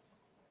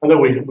 I know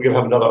we're going to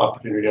have another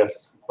opportunity to ask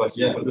some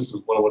questions, but this is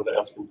what I wanted to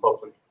ask in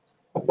public.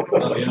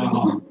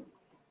 Oh,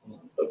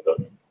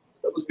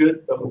 that was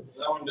good. that one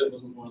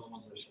wasn't one of the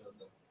ones I showed.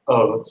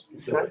 Oh, that's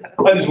good.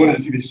 I just wanted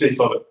to see the shape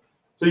of it.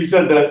 So you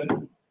said that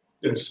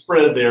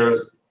spread there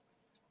is,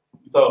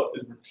 you thought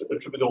is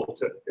attributable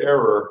to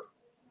error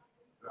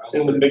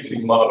in the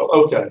mixing model.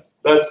 Okay,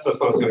 that's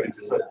what I was going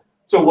to say.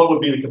 So what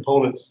would be the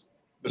components?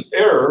 There's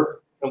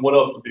error, and what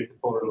else would be a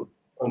component of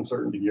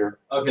uncertainty here?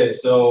 Okay,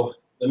 so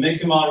the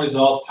mixing model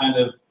results kind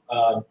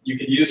of, you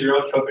could use your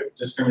own trophic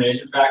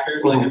discrimination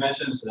factors, like I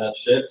mentioned, so that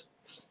shift.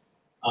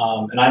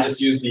 And I just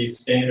used the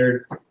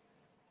standard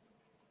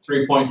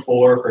 3.4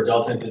 for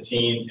delta and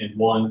 15 and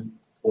 1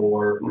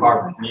 for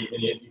carbon.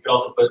 And you could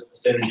also put a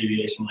standard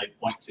deviation like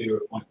 0.2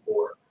 or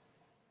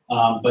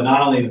 0.4. But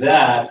not only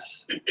that,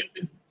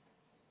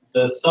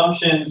 the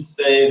assumptions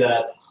say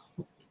that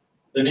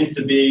there needs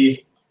to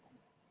be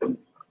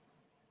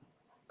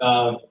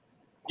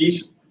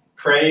each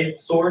prey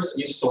source,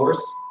 each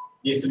source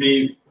needs to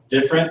be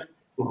different.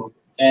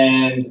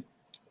 And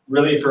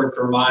really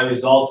for my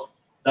results,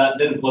 that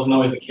wasn't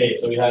always the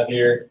case. So we have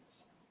here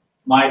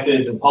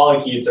mysids and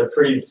polychaetes are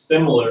pretty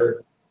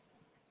similar,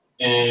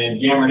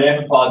 and gammarid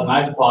amphipods and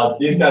isopods,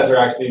 these guys are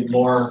actually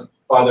more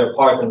farther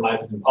apart than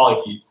mysids and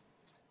polychaetes.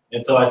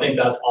 And so I think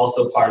that's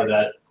also part of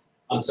that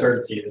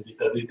uncertainty, is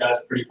because these guys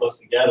are pretty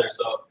close together.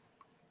 So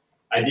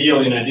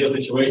ideally, in an ideal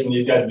situation,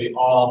 these guys would be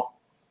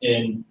all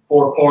in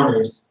 4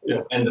 corners,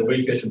 and the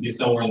weakfish would be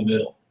somewhere in the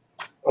middle.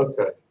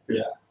 Okay,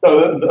 Yeah.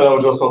 No, then I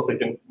was also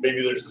thinking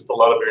maybe there's just a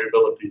lot of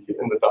variability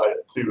in the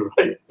diet too,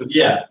 right? Just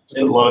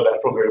a lot of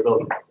natural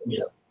variability. So.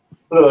 Yeah.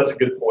 No, that's a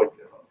good point.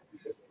 Yeah.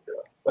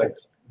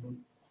 Thanks.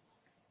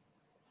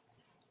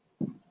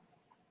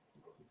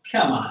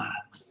 Come on.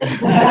 I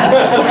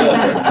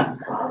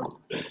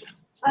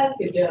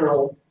ask a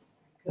general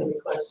kind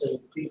of question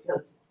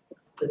because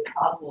it's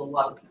possible a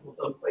lot of people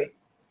don't quite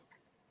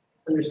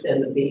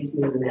understand the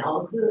Bayesian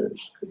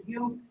analysis. Could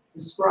you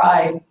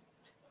describe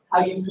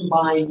how you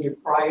combine your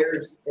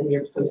priors and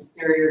your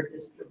posterior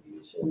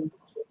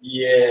distributions?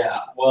 Yeah,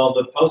 well,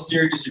 the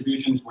posterior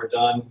distributions were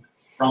done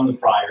from the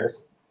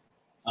priors.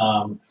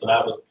 So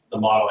that was the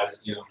model I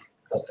just,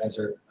 just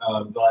answered.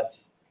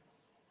 But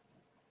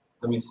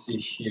let me see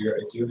here.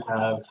 I do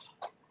have a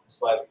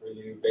slide for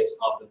you based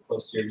off the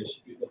posterior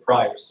distribution, the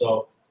priors.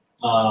 So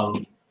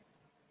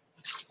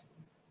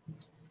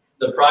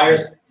the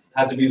priors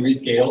have to be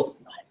rescaled.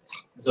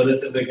 So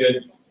this is a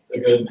good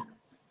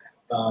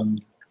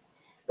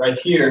right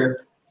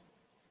here.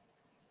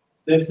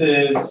 This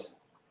is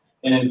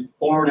an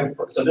informative,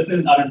 so this is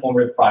an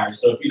uninformative prior.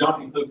 So if you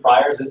don't include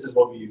priors, this is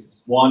what we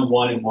use, 1,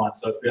 1, and 1.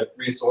 So if we have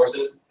 3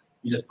 sources,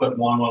 you just put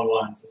 1, 1,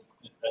 1. It's just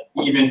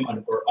an even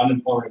or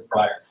uninformative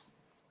prior.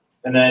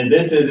 And then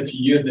this is if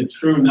you use the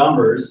true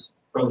numbers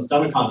from the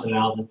stomach content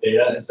analysis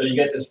data, and so you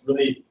get this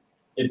really,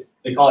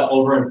 they call it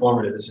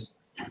over-informative. It's just,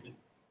 it's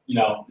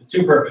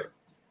too perfect.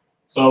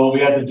 So what we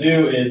have to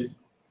do is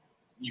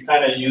you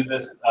kind of use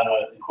this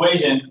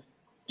equation,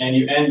 and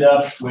you end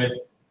up with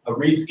a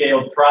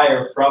rescaled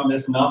prior from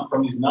these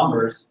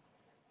numbers,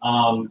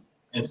 and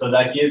so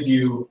that gives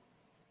you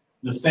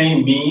the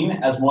same mean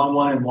as 1,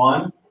 1, and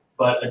 1,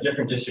 but a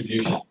different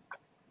distribution.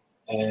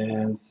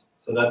 And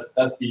so that's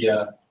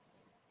the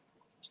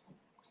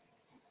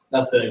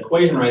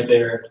equation right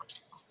there.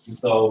 And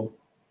so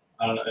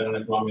I don't know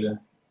if you want me to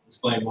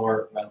explain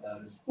more about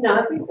that. No,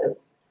 I think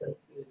that's good.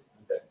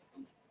 Okay.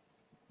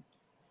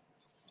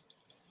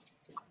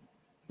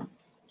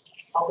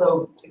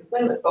 Although,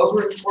 explain what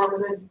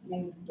over-informative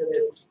means that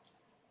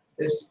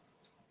there's.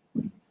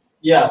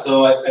 Yeah,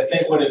 so I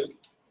think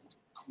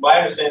my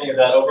understanding is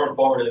that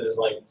over-informative is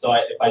like, so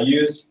if I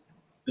used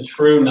the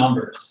true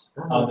numbers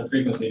of the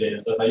frequency data,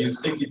 so if I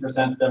use 60%,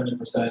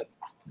 70%,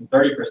 and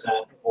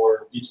 30%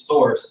 for each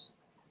source,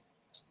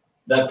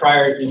 that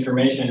prior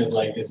information is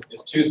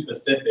too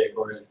specific,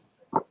 or it's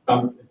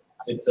gonna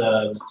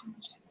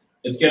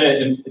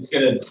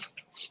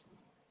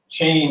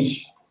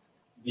change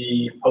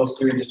the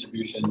posterior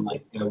distribution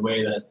in a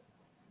way that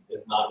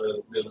is not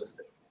really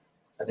realistic.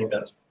 I think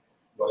that's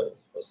what it's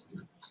supposed to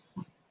be.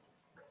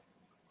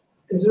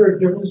 Is there a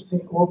difference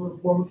between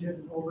over-informative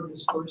and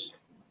over-dispersed?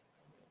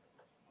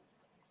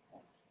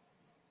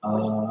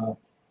 I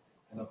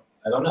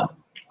don't know.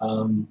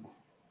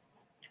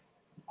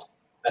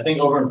 I think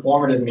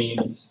over-informative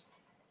means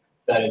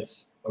that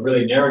it's a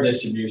really narrow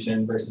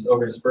distribution versus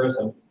over-dispersed.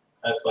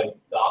 That's like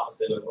the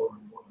opposite of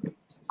over-informative.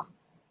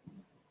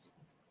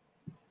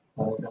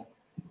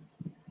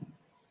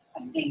 I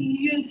think you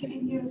used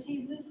in your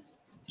thesis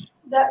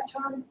that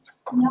term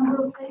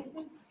number of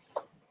places.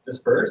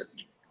 Dispersed?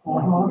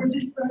 Or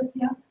dispersed,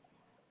 yeah.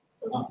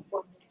 Oh.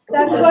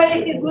 That's why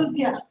it was,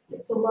 yeah.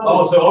 It's a lot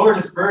Oh, of, so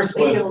over-dispersed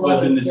was in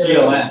the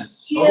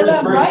GLMs. GLM,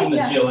 Over-dispersed right? in the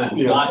Yeah. GLMs,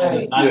 Yeah. not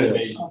in Yeah. the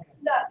Bayesian.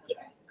 That,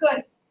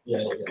 good.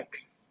 Yeah.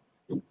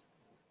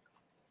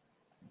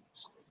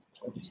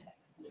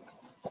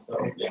 So,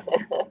 yeah.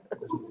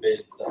 This is the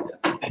Bayesian stuff, yeah.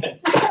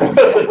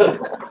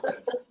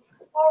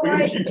 All We can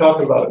right. keep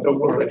talking about it, don't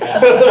worry. Do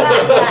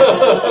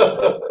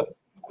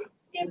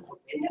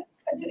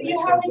you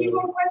have any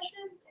more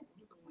questions? If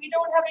we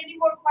don't have any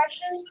more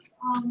questions,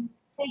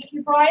 thank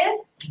you, Brian.